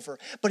Passover.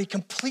 But he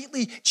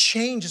completely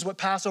changes what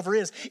Passover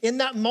is. In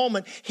that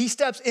moment, he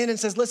steps in and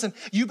says, listen,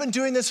 you've been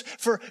doing this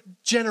for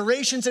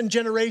generations and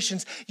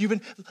generations. You've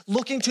been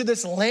looking to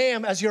this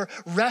lamb as your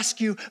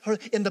rescue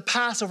in the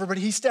Passover, but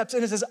he steps in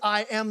and says,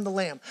 I am the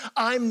lamb.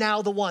 I'm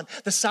now the one,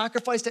 the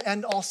sacrifice to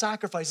end all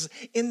sacrifices.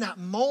 In that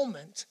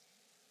moment,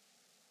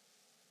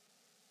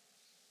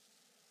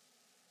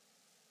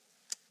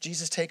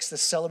 Jesus takes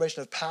this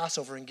celebration of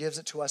Passover and gives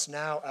it to us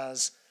now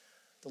as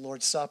the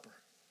Lord's Supper.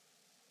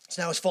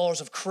 So now as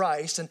followers of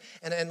Christ,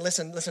 and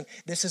listen,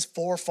 this is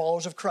for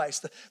followers of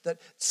Christ, that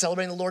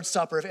celebrating the Lord's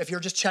Supper. If you're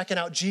just checking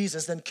out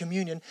Jesus, then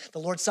communion, the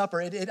Lord's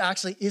Supper, it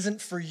actually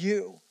isn't for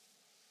you.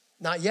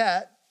 Not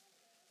yet.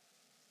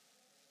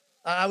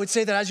 I would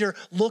say that as you're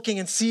looking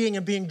and seeing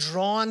and being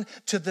drawn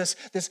to this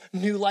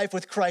new life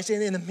with Christ,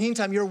 in the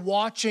meantime, you're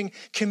watching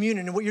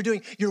communion, and what you're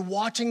doing, you're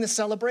watching the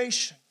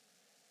celebration.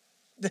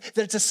 that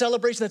it's a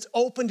celebration that's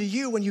open to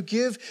you when you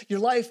give your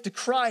life to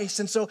Christ.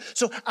 And so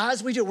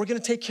as we do, we're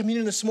going to take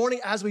communion this morning.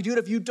 As we do it,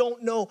 if you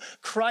don't know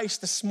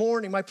Christ this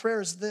morning, my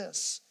prayer is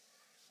this,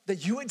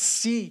 that you would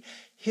see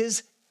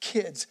his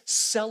kids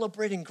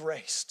celebrating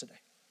grace today.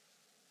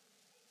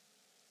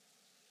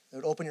 It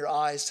would open your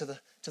eyes to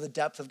the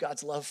depth of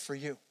God's love for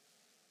you.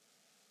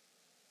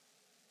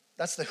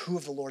 That's the who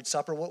of the Lord's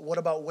Supper. What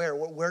about where?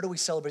 Where do we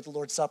celebrate the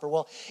Lord's Supper?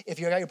 Well, if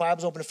you got your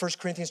Bibles open to 1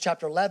 Corinthians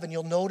chapter 11,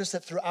 you'll notice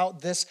that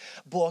throughout this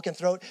book and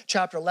throughout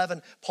chapter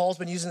 11, Paul's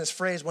been using this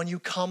phrase, when you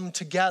come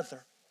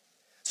together.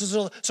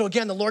 So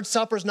again, the Lord's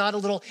Supper is not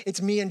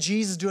it's me and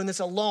Jesus doing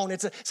this alone.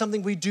 It's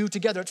something we do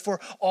together. It's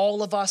for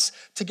all of us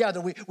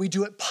together. We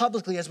do it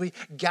publicly as we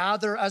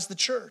gather as the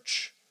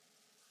church.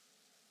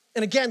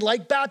 And again,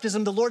 like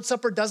baptism, the Lord's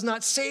Supper does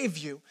not save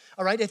you,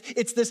 all right?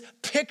 It's this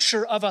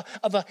picture of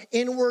an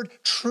inward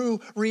true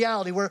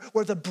reality where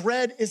the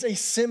bread is a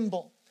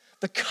symbol.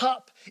 The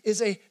cup is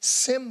a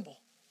symbol.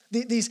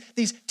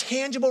 These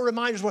tangible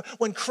reminders where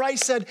when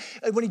Christ said,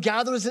 when he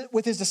gathered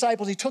with his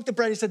disciples, he took the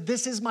bread, he said,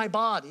 this is my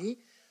body.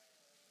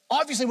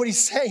 Obviously what he's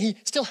saying, he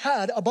still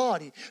had a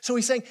body. So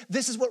he's saying,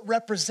 this is what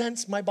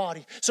represents my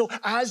body. So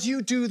as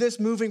you do this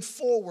moving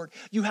forward,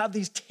 you have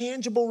these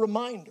tangible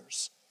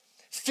reminders.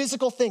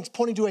 Physical things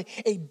pointing to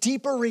a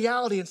deeper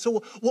reality. And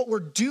so what we're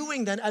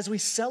doing then as we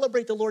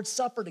celebrate the Lord's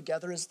Supper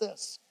together is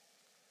this.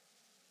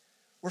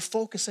 We're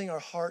focusing our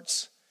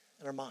hearts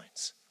and our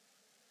minds.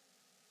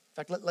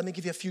 In fact, let me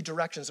give you a few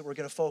directions that we're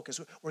going to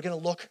focus. We're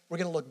going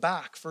to look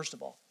back, first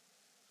of all.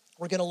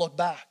 We're going to look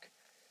back.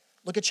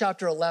 Look at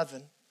chapter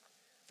 11,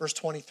 verse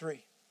 23.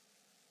 It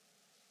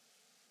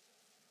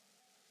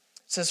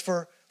says,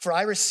 For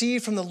I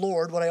received from the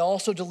Lord what I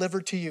also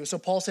delivered to you. So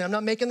Paul's saying, I'm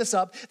not making this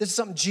up. This is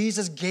something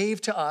Jesus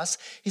gave to us.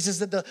 He says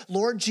that the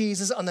Lord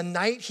Jesus, on the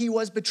night he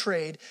was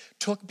betrayed,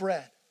 took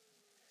bread.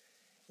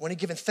 When he'd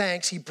given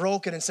thanks, he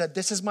broke it and said,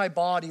 this is my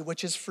body,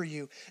 which is for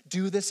you.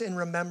 Do this in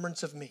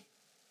remembrance of me.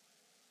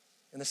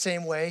 In the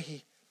same way,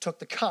 he took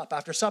the cup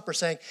after supper,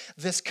 saying,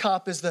 this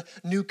cup is the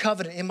new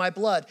covenant in my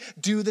blood.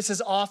 Do this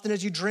as often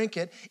as you drink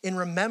it in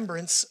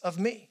remembrance of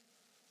me.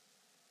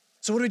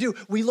 So what do?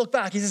 We look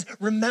back. He says,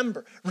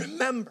 remember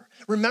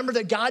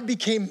that God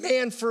became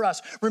man for us.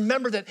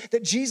 Remember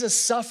that Jesus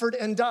suffered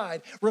and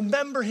died.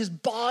 Remember his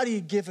body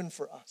given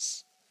for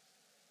us.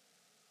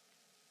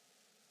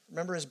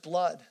 Remember his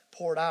blood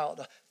poured out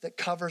that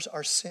covers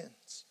our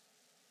sins.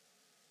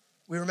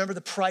 We remember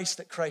the price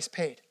that Christ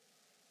paid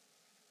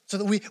so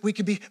that we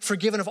could be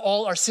forgiven of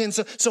all our sins.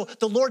 So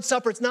the Lord's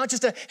Supper, it's not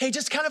just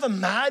just kind of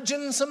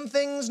imagine some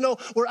things. No,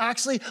 we're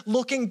actually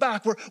looking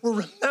back. We're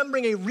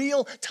remembering a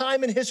real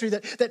time in history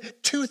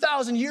that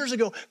 2,000 years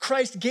ago,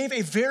 Christ gave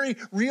a very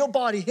real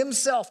body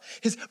himself.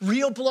 His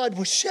real blood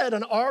was shed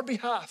on our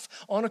behalf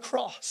on a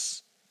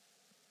cross.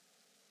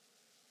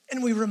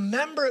 And we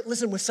remember it,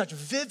 listen, with such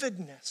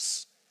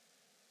vividness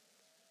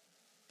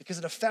because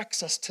it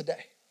affects us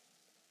today.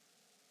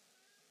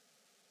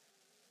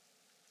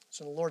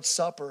 So in the Lord's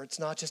Supper, it's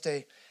not just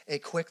a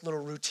quick little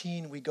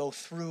routine we go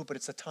through, but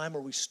it's a time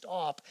where we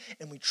stop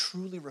and we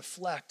truly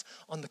reflect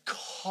on the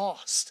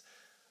cost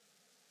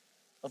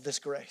of this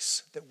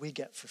grace that we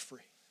get for free.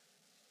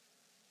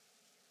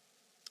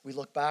 We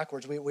look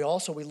backwards. We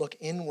look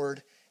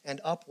inward and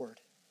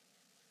upward.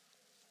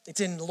 It's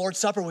in the Lord's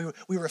Supper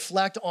we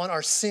reflect on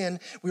our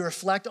sin. We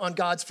reflect on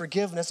God's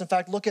forgiveness. In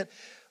fact, look at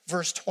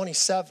verse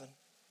 27.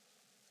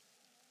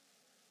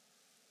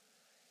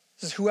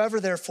 It says, whoever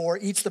therefore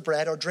eats the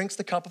bread or drinks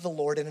the cup of the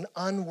Lord in an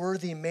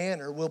unworthy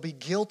manner will be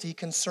guilty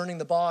concerning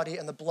the body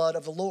and the blood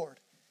of the Lord.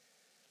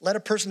 Let a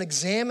person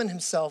examine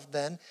himself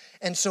then,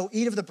 and so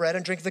eat of the bread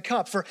and drink of the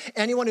cup. For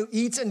anyone who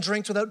eats and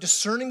drinks without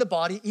discerning the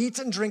body eats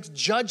and drinks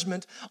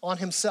judgment on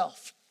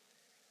himself.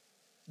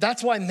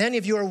 That's why many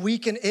of you are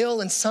weak and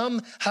ill, and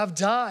some have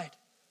died.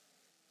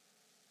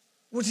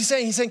 What's he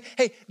saying? He's saying,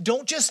 hey,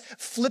 don't just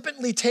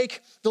flippantly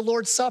take the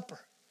Lord's Supper.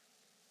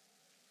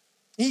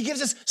 He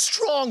gives us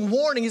strong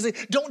warning. He's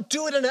like, don't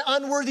do it in an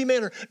unworthy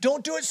manner.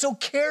 Don't do it so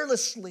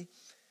carelessly.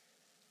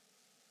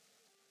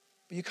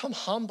 But you come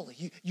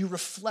humbly. You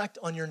reflect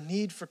on your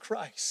need for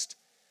Christ.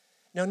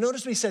 Now,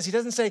 notice what he says. He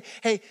doesn't say,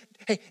 hey,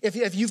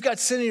 if you've got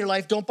sin in your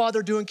life, don't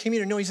bother doing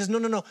communion. No, he says,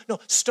 no.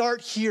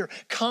 Start here.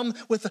 Come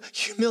with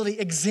humility.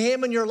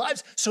 Examine your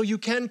lives so you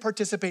can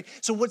participate.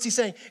 So what's he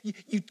saying?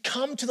 You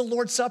come to the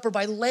Lord's Supper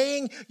by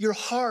laying your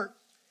heart,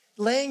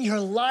 laying your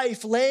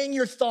life, laying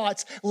your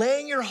thoughts,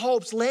 laying your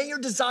hopes, laying your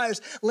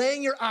desires,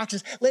 laying your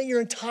actions, laying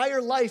your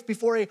entire life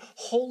before a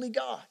holy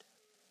God.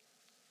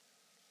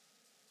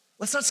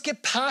 Let's not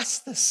skip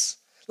past this.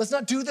 Let's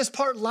not do this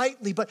part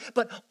lightly, but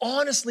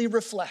honestly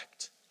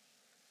reflect.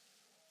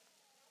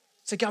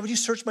 Say, God, would you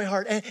search my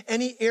heart?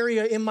 Any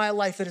area in my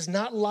life that is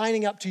not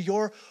lining up to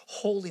your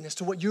holiness,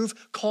 to what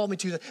you've called me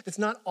to, that's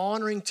not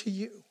honoring to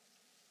you.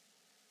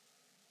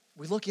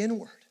 We look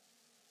inward.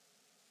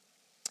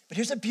 But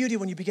here's the beauty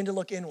when you begin to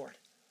look inward.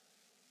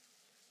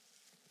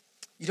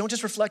 You don't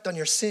just reflect on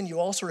your sin, you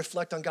also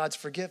reflect on God's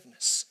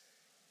forgiveness.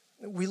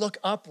 We look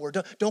upward.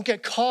 Don't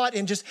get caught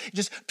in just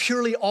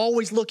purely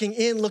always looking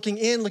in,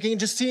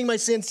 just seeing my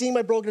sin, seeing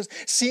my brokenness,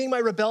 seeing my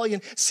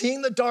rebellion,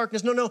 seeing the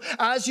darkness. No.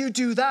 As you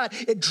do that,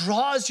 it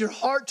draws your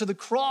heart to the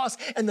cross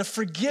and the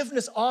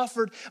forgiveness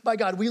offered by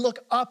God. We look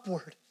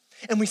upward.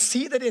 And we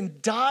see that in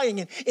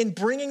dying and in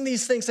bringing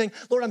these things, saying,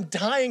 Lord, I'm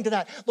dying to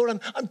that. Lord,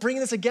 I'm bringing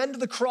this again to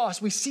the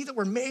cross. We see that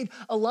we're made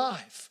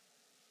alive.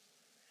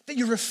 That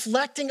you're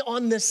reflecting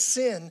on this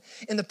sin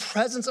in the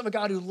presence of a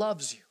God who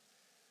loves you.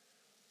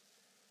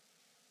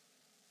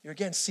 You're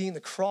again seeing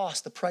the cross,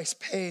 the price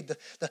paid,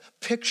 the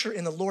picture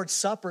in the Lord's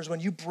Supper is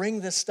when you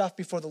bring this stuff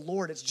before the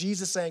Lord, it's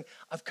Jesus saying,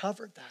 I've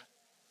covered that.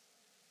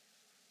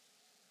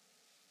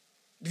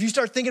 If you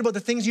start thinking about the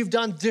things you've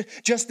done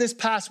just this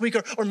past week,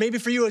 or maybe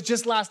for you it was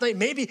just last night,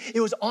 maybe it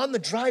was on the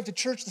drive to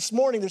church this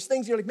morning, there's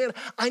things you're like, man,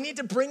 I need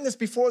to bring this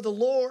before the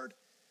Lord,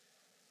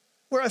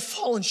 where I've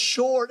fallen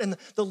short, and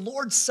the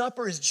Lord's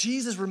Supper is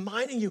Jesus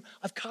reminding you,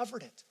 I've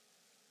covered it.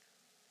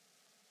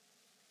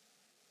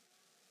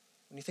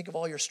 When you think of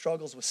all your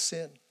struggles with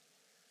sin,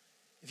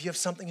 if you have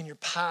something in your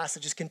past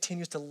that just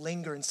continues to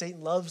linger and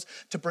Satan loves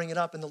to bring it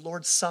up, in the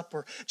Lord's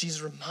Supper,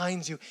 Jesus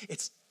reminds you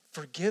it's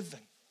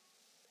forgiven.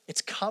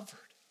 It's covered.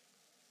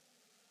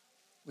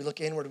 We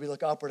look inward, we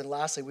look upward, and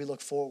lastly, we look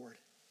forward.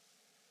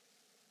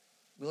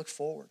 We look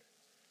forward.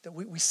 That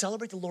we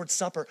celebrate the Lord's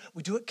Supper.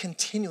 We do it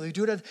continually. We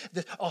do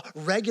it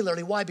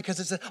regularly. Why? Because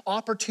it's an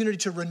opportunity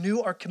to renew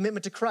our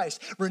commitment to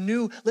Christ.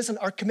 Renew,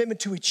 our commitment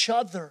to each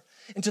other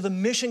and to the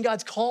mission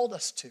God's called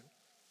us to.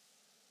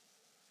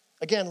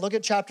 Again, look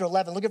at chapter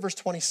 11. Look at verse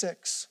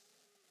 26.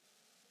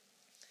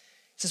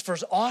 It says, for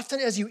as often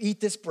as you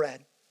eat this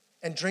bread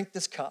and drink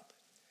this cup,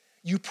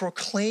 you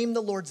proclaim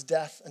the Lord's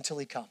death until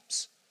he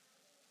comes.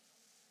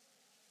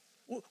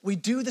 We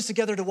do this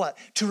together to what?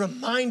 To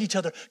remind each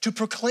other, to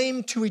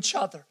proclaim to each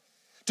other,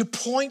 to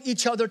point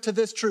each other to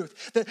this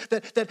truth.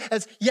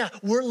 That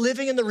we're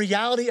living in the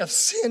reality of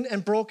sin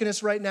and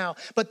brokenness right now,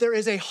 but there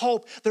is a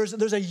hope.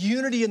 There's a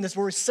unity in this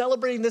where we're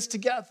celebrating this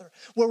together,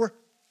 where we're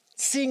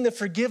seeing the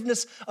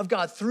forgiveness of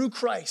God through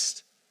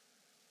Christ.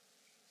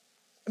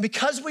 And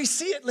because we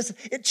see it,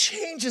 it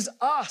changes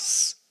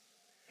us.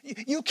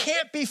 You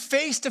can't be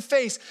face to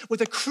face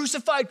with a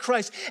crucified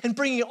Christ and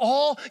bringing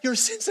all your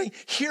sins, saying,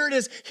 here it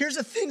is. Here's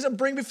the things I'm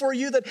bringing before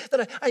you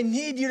that I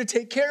need you to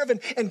take care of.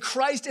 And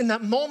Christ in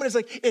that moment is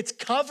like, it's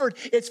covered,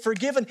 it's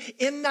forgiven.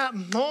 In that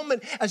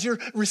moment, as you're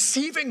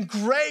receiving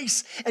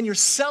grace and you're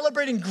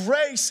celebrating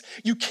grace,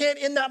 you can't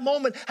in that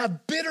moment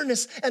have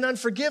bitterness and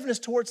unforgiveness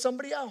towards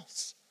somebody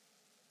else.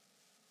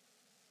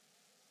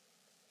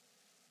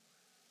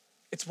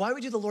 It's why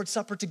we do the Lord's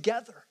Supper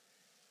together.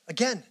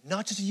 Again,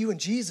 not just a you and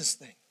Jesus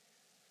thing.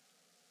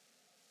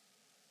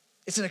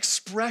 It's an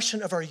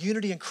expression of our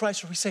unity in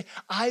Christ where we say,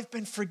 I've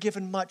been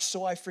forgiven much,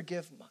 so I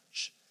forgive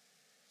much.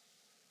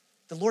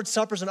 The Lord's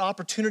Supper is an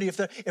opportunity.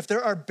 If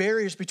there are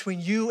barriers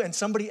between you and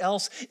somebody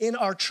else in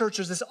our church,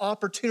 there's this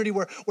opportunity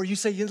where you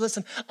say,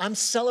 listen, I'm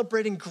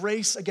celebrating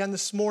grace again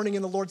this morning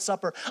in the Lord's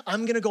Supper.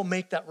 I'm going to go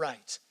make that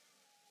right.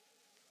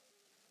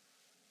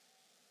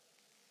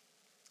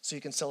 So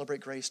you can celebrate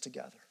grace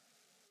together.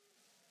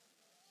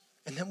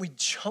 And then we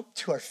jump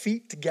to our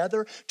feet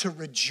together to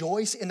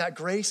rejoice in that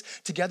grace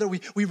together. We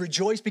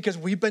rejoice because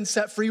we've been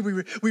set free.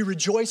 We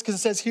rejoice because it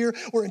says here,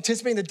 we're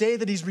anticipating the day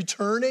that he's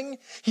returning.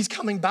 He's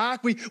coming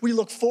back. We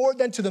look forward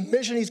then to the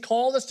mission he's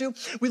called us to.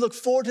 We look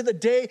forward to the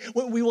day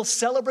when we will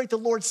celebrate the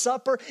Lord's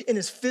Supper in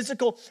his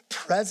physical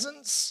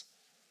presence.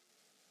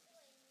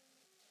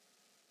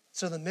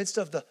 So in the midst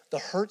of the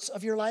hurts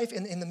of your life,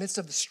 in the midst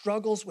of the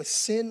struggles with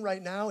sin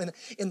right now,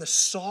 in the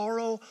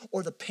sorrow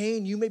or the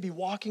pain you may be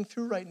walking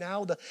through right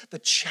now, the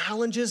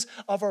challenges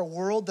of our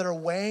world that are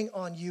weighing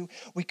on you,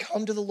 we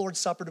come to the Lord's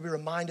Supper to be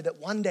reminded that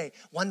one day,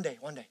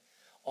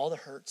 all the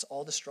hurts,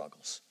 all the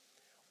struggles,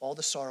 all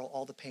the sorrow,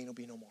 all the pain will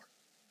be no more.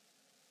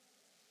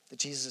 That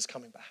Jesus is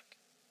coming back.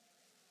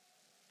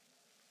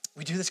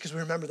 We do this because we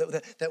remember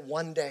that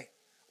one day,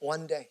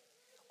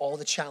 all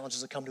the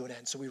challenges will come to an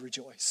end, so we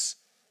rejoice.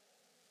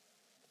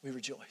 We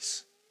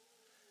rejoice.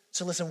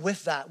 So listen,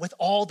 with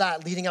all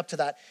that leading up to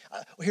that,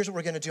 here's what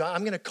we're going to do.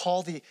 I'm going to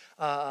call the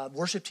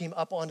worship team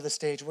up onto the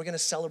stage. We're going to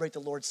celebrate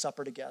the Lord's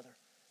Supper together.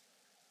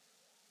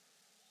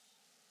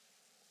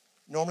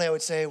 Normally I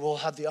would say we'll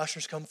have the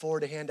ushers come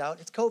forward to hand out.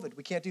 It's COVID.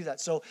 We can't do that.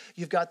 So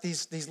you've got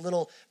these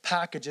little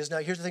packages. Now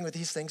here's the thing with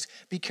these things.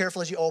 Be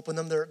careful as you open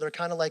them. They're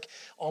kind of like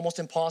almost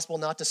impossible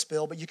not to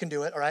spill, but you can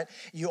do it, all right?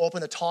 You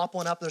open the top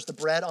one up. There's the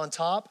bread on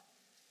top.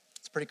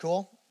 It's pretty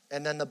cool.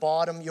 And then the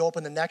bottom, you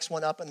open the next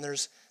one up and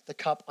there's the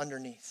cup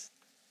underneath.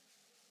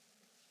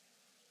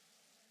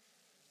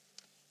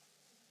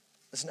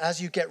 Listen,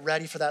 as you get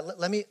ready for that,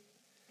 let me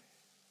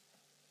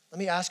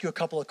ask you a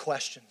couple of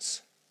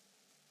questions.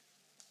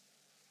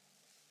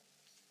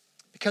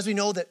 Because we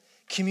know that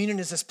communion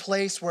is this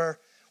place where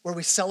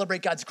we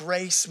celebrate God's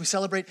grace, we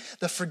celebrate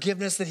the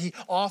forgiveness that he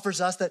offers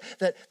us,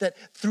 that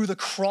through the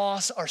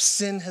cross our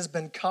sin has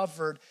been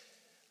covered.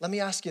 Let me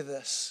ask you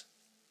this.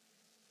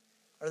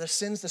 Are there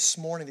sins this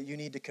morning that you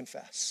need to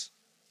confess?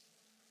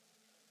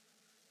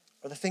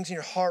 Are the things in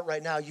your heart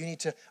right now you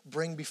need to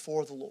bring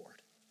before the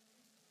Lord?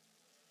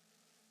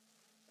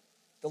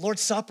 The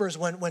Lord's Supper is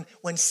when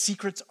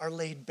secrets are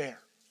laid bare.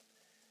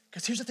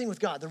 Because here's the thing with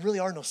God. There really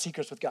are no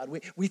secrets with God.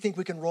 We think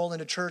we can roll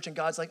into church and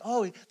God's like,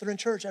 oh, they're in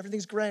church.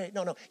 Everything's great.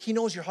 No. He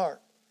knows your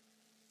heart.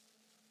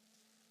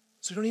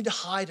 So you don't need to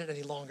hide it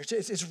any longer.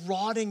 It's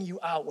rotting you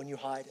out when you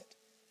hide it.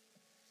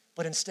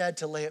 But instead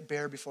to lay it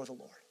bare before the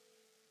Lord.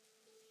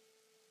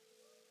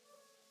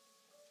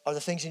 Are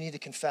the things you need to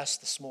confess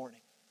this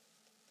morning?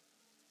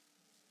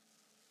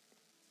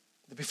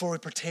 That before we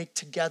partake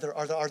together,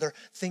 are there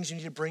things you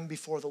need to bring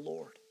before the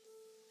Lord?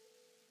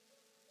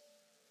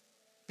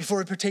 Before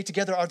we partake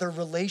together, are there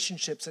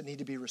relationships that need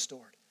to be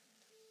restored?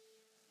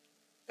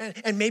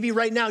 And maybe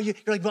right now you're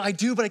like, well, I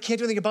do, but I can't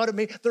do anything about it.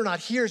 Maybe they're not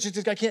here. It's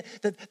just I can't.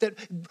 That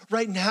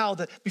right now,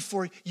 that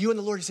before you and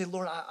the Lord, you say,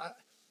 Lord, I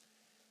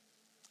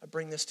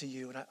bring this to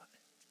you, and I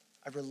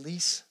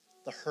release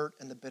the hurt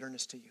and the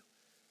bitterness to you.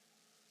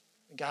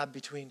 And God,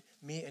 between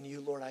me and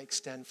you, Lord, I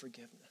extend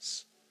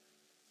forgiveness.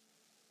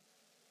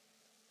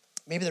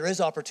 Maybe there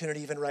is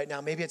opportunity even right now.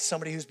 Maybe it's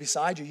somebody who's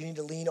beside you. You need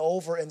to lean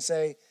over and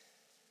say,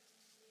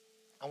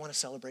 I want to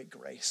celebrate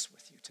grace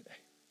with you today.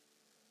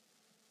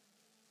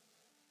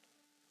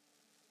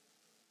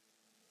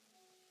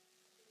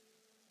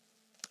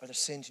 Are there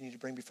sins you need to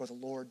bring before the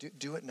Lord?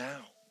 Do it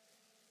now.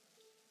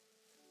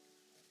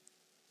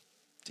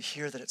 To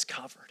hear that it's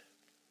covered.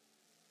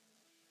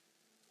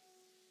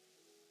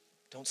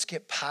 Don't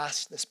skip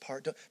past this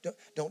part.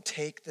 Don't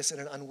take this in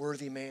an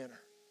unworthy manner.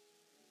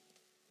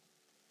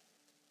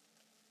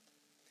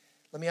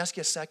 Let me ask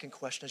you a second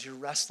question as you're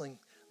wrestling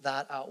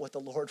that out with the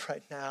Lord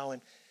right now.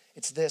 And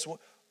it's this.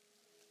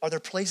 Are there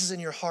places in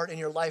your heart, in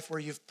your life, where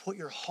you've put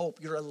your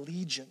hope, your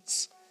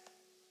allegiance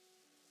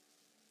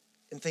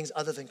in things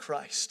other than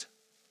Christ?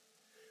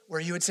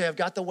 Where you would say, I've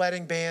got the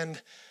wedding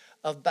band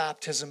of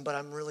baptism, but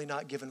I'm really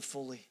not given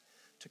fully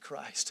to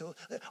Christ.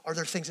 Are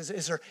there things,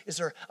 is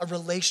there a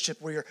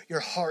relationship where your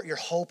heart, your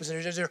hope, is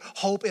there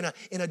hope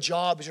in a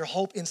job? Is your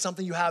hope in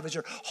something you have? Is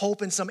your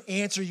hope in some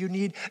answer you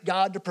need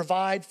God to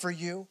provide for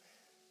you?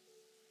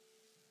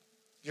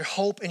 Your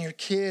hope in your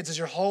kids, is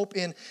your hope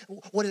in,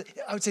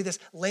 I would say this,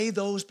 lay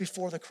those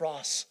before the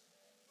cross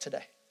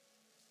today.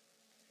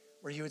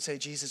 Where you would say,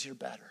 Jesus, you're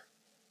better.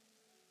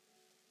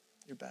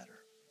 You're better.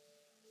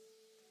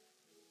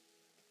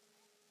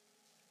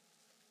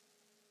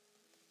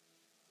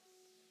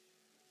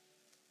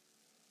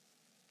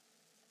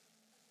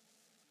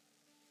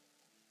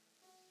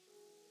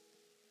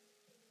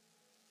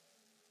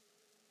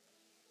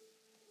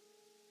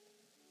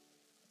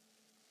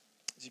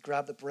 As you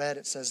grab the bread,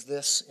 it says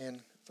this in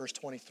verse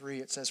 23.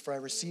 It says, for I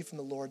received from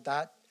the Lord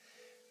that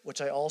which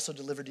I also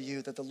delivered to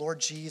you, that the Lord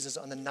Jesus,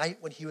 on the night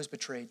when he was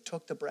betrayed,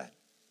 took the bread.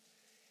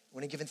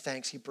 When he had given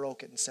thanks, he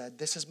broke it and said,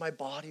 this is my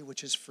body,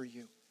 which is for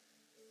you.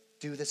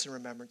 Do this in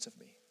remembrance of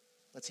me.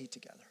 Let's eat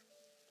together.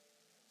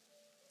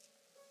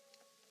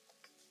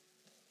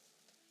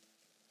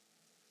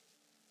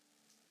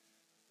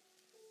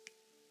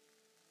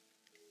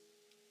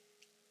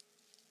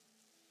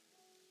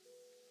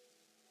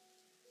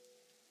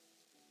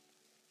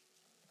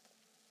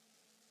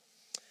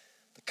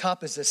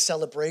 Cup is this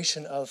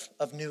celebration of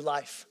new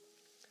life.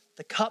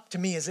 The cup to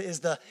me is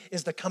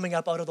the coming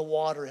up out of the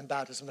water in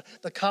baptism.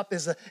 The cup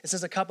is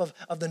a cup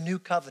of the new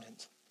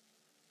covenant.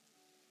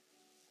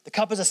 The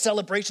cup is a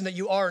celebration that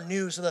you are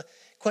new. So the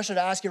question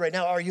to ask you right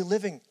now, are you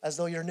living as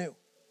though you're new?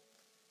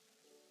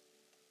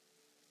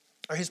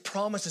 Are his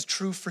promises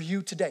true for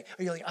you today?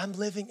 Are you like, I'm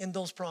living in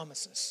those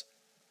promises?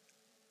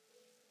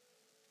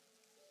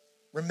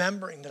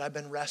 Remembering that I've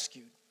been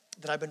rescued,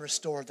 that I've been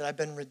restored, that I've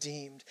been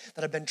redeemed,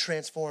 that I've been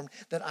transformed,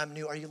 that I'm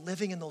new. Are you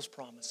living in those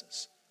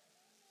promises?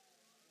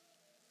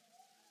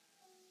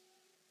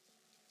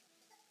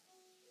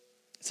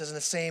 It says in the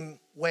same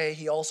way,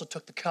 he also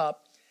took the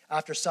cup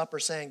after supper,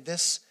 saying,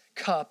 this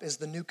cup is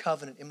the new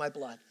covenant in my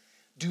blood.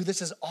 Do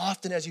this as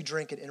often as you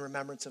drink it in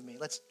remembrance of me.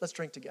 Let's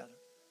drink together.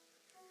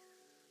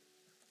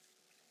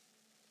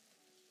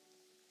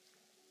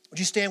 Would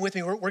you stand with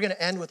me? We're going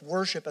to end with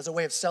worship as a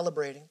way of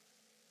celebrating.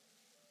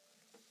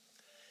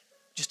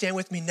 Just stand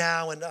with me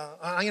now, and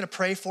I'm going to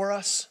pray for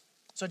us.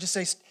 So I just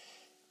say,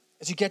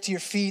 as you get to your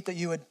feet, that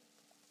you would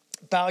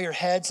bow your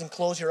heads and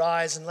close your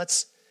eyes, and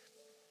let's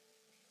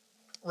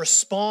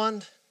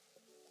respond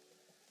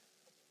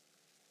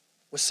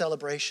with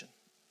celebration.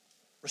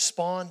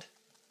 Respond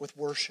with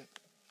worship.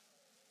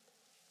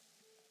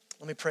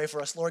 Let me pray for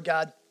us. Lord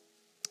God,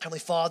 Heavenly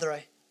Father,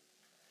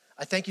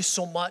 I thank you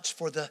so much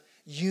for the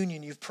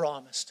union you've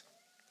promised,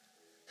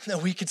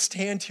 that we could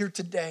stand here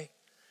today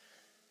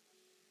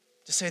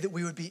to say that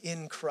we would be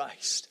in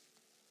Christ,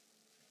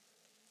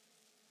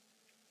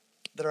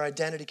 that our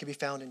identity could be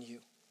found in you.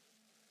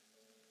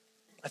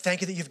 I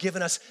thank you that you've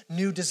given us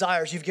new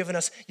desires.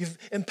 You've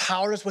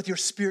empowered us with your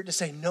Spirit to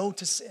say no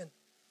to sin.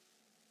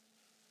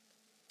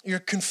 You're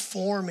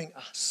conforming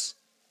us,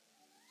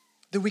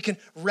 that we can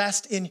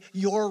rest in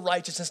your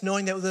righteousness,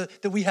 knowing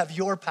that we have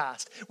your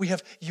past, we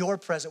have your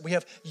present, we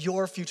have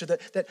your future,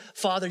 that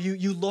Father,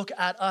 you look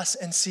at us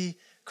and see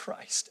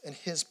Christ and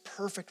his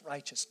perfect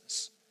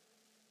righteousness.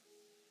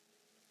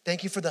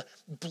 Thank you for the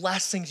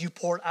blessings you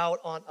poured out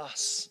on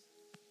us.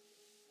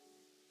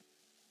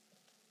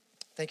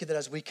 Thank you that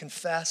as we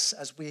confess,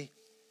 as we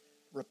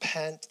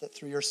repent, that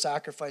through your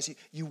sacrifice,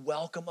 you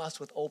welcome us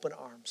with open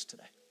arms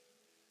today.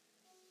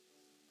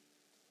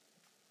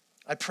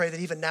 I pray that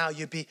even now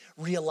you'd be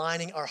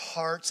realigning our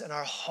hearts and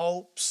our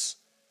hopes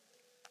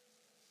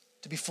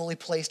to be fully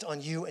placed on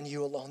you and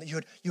you alone, that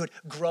you would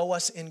grow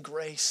us in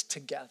grace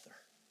together.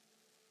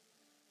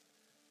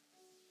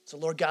 So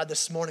Lord God,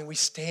 this morning we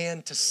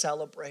stand to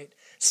celebrate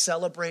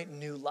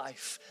new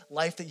life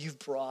that you've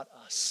brought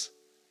us.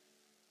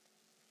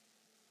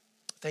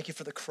 Thank you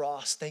for the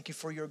cross. Thank you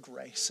for your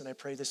grace. And I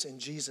pray this in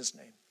Jesus'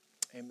 name.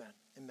 Amen.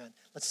 Amen.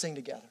 Let's sing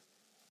together.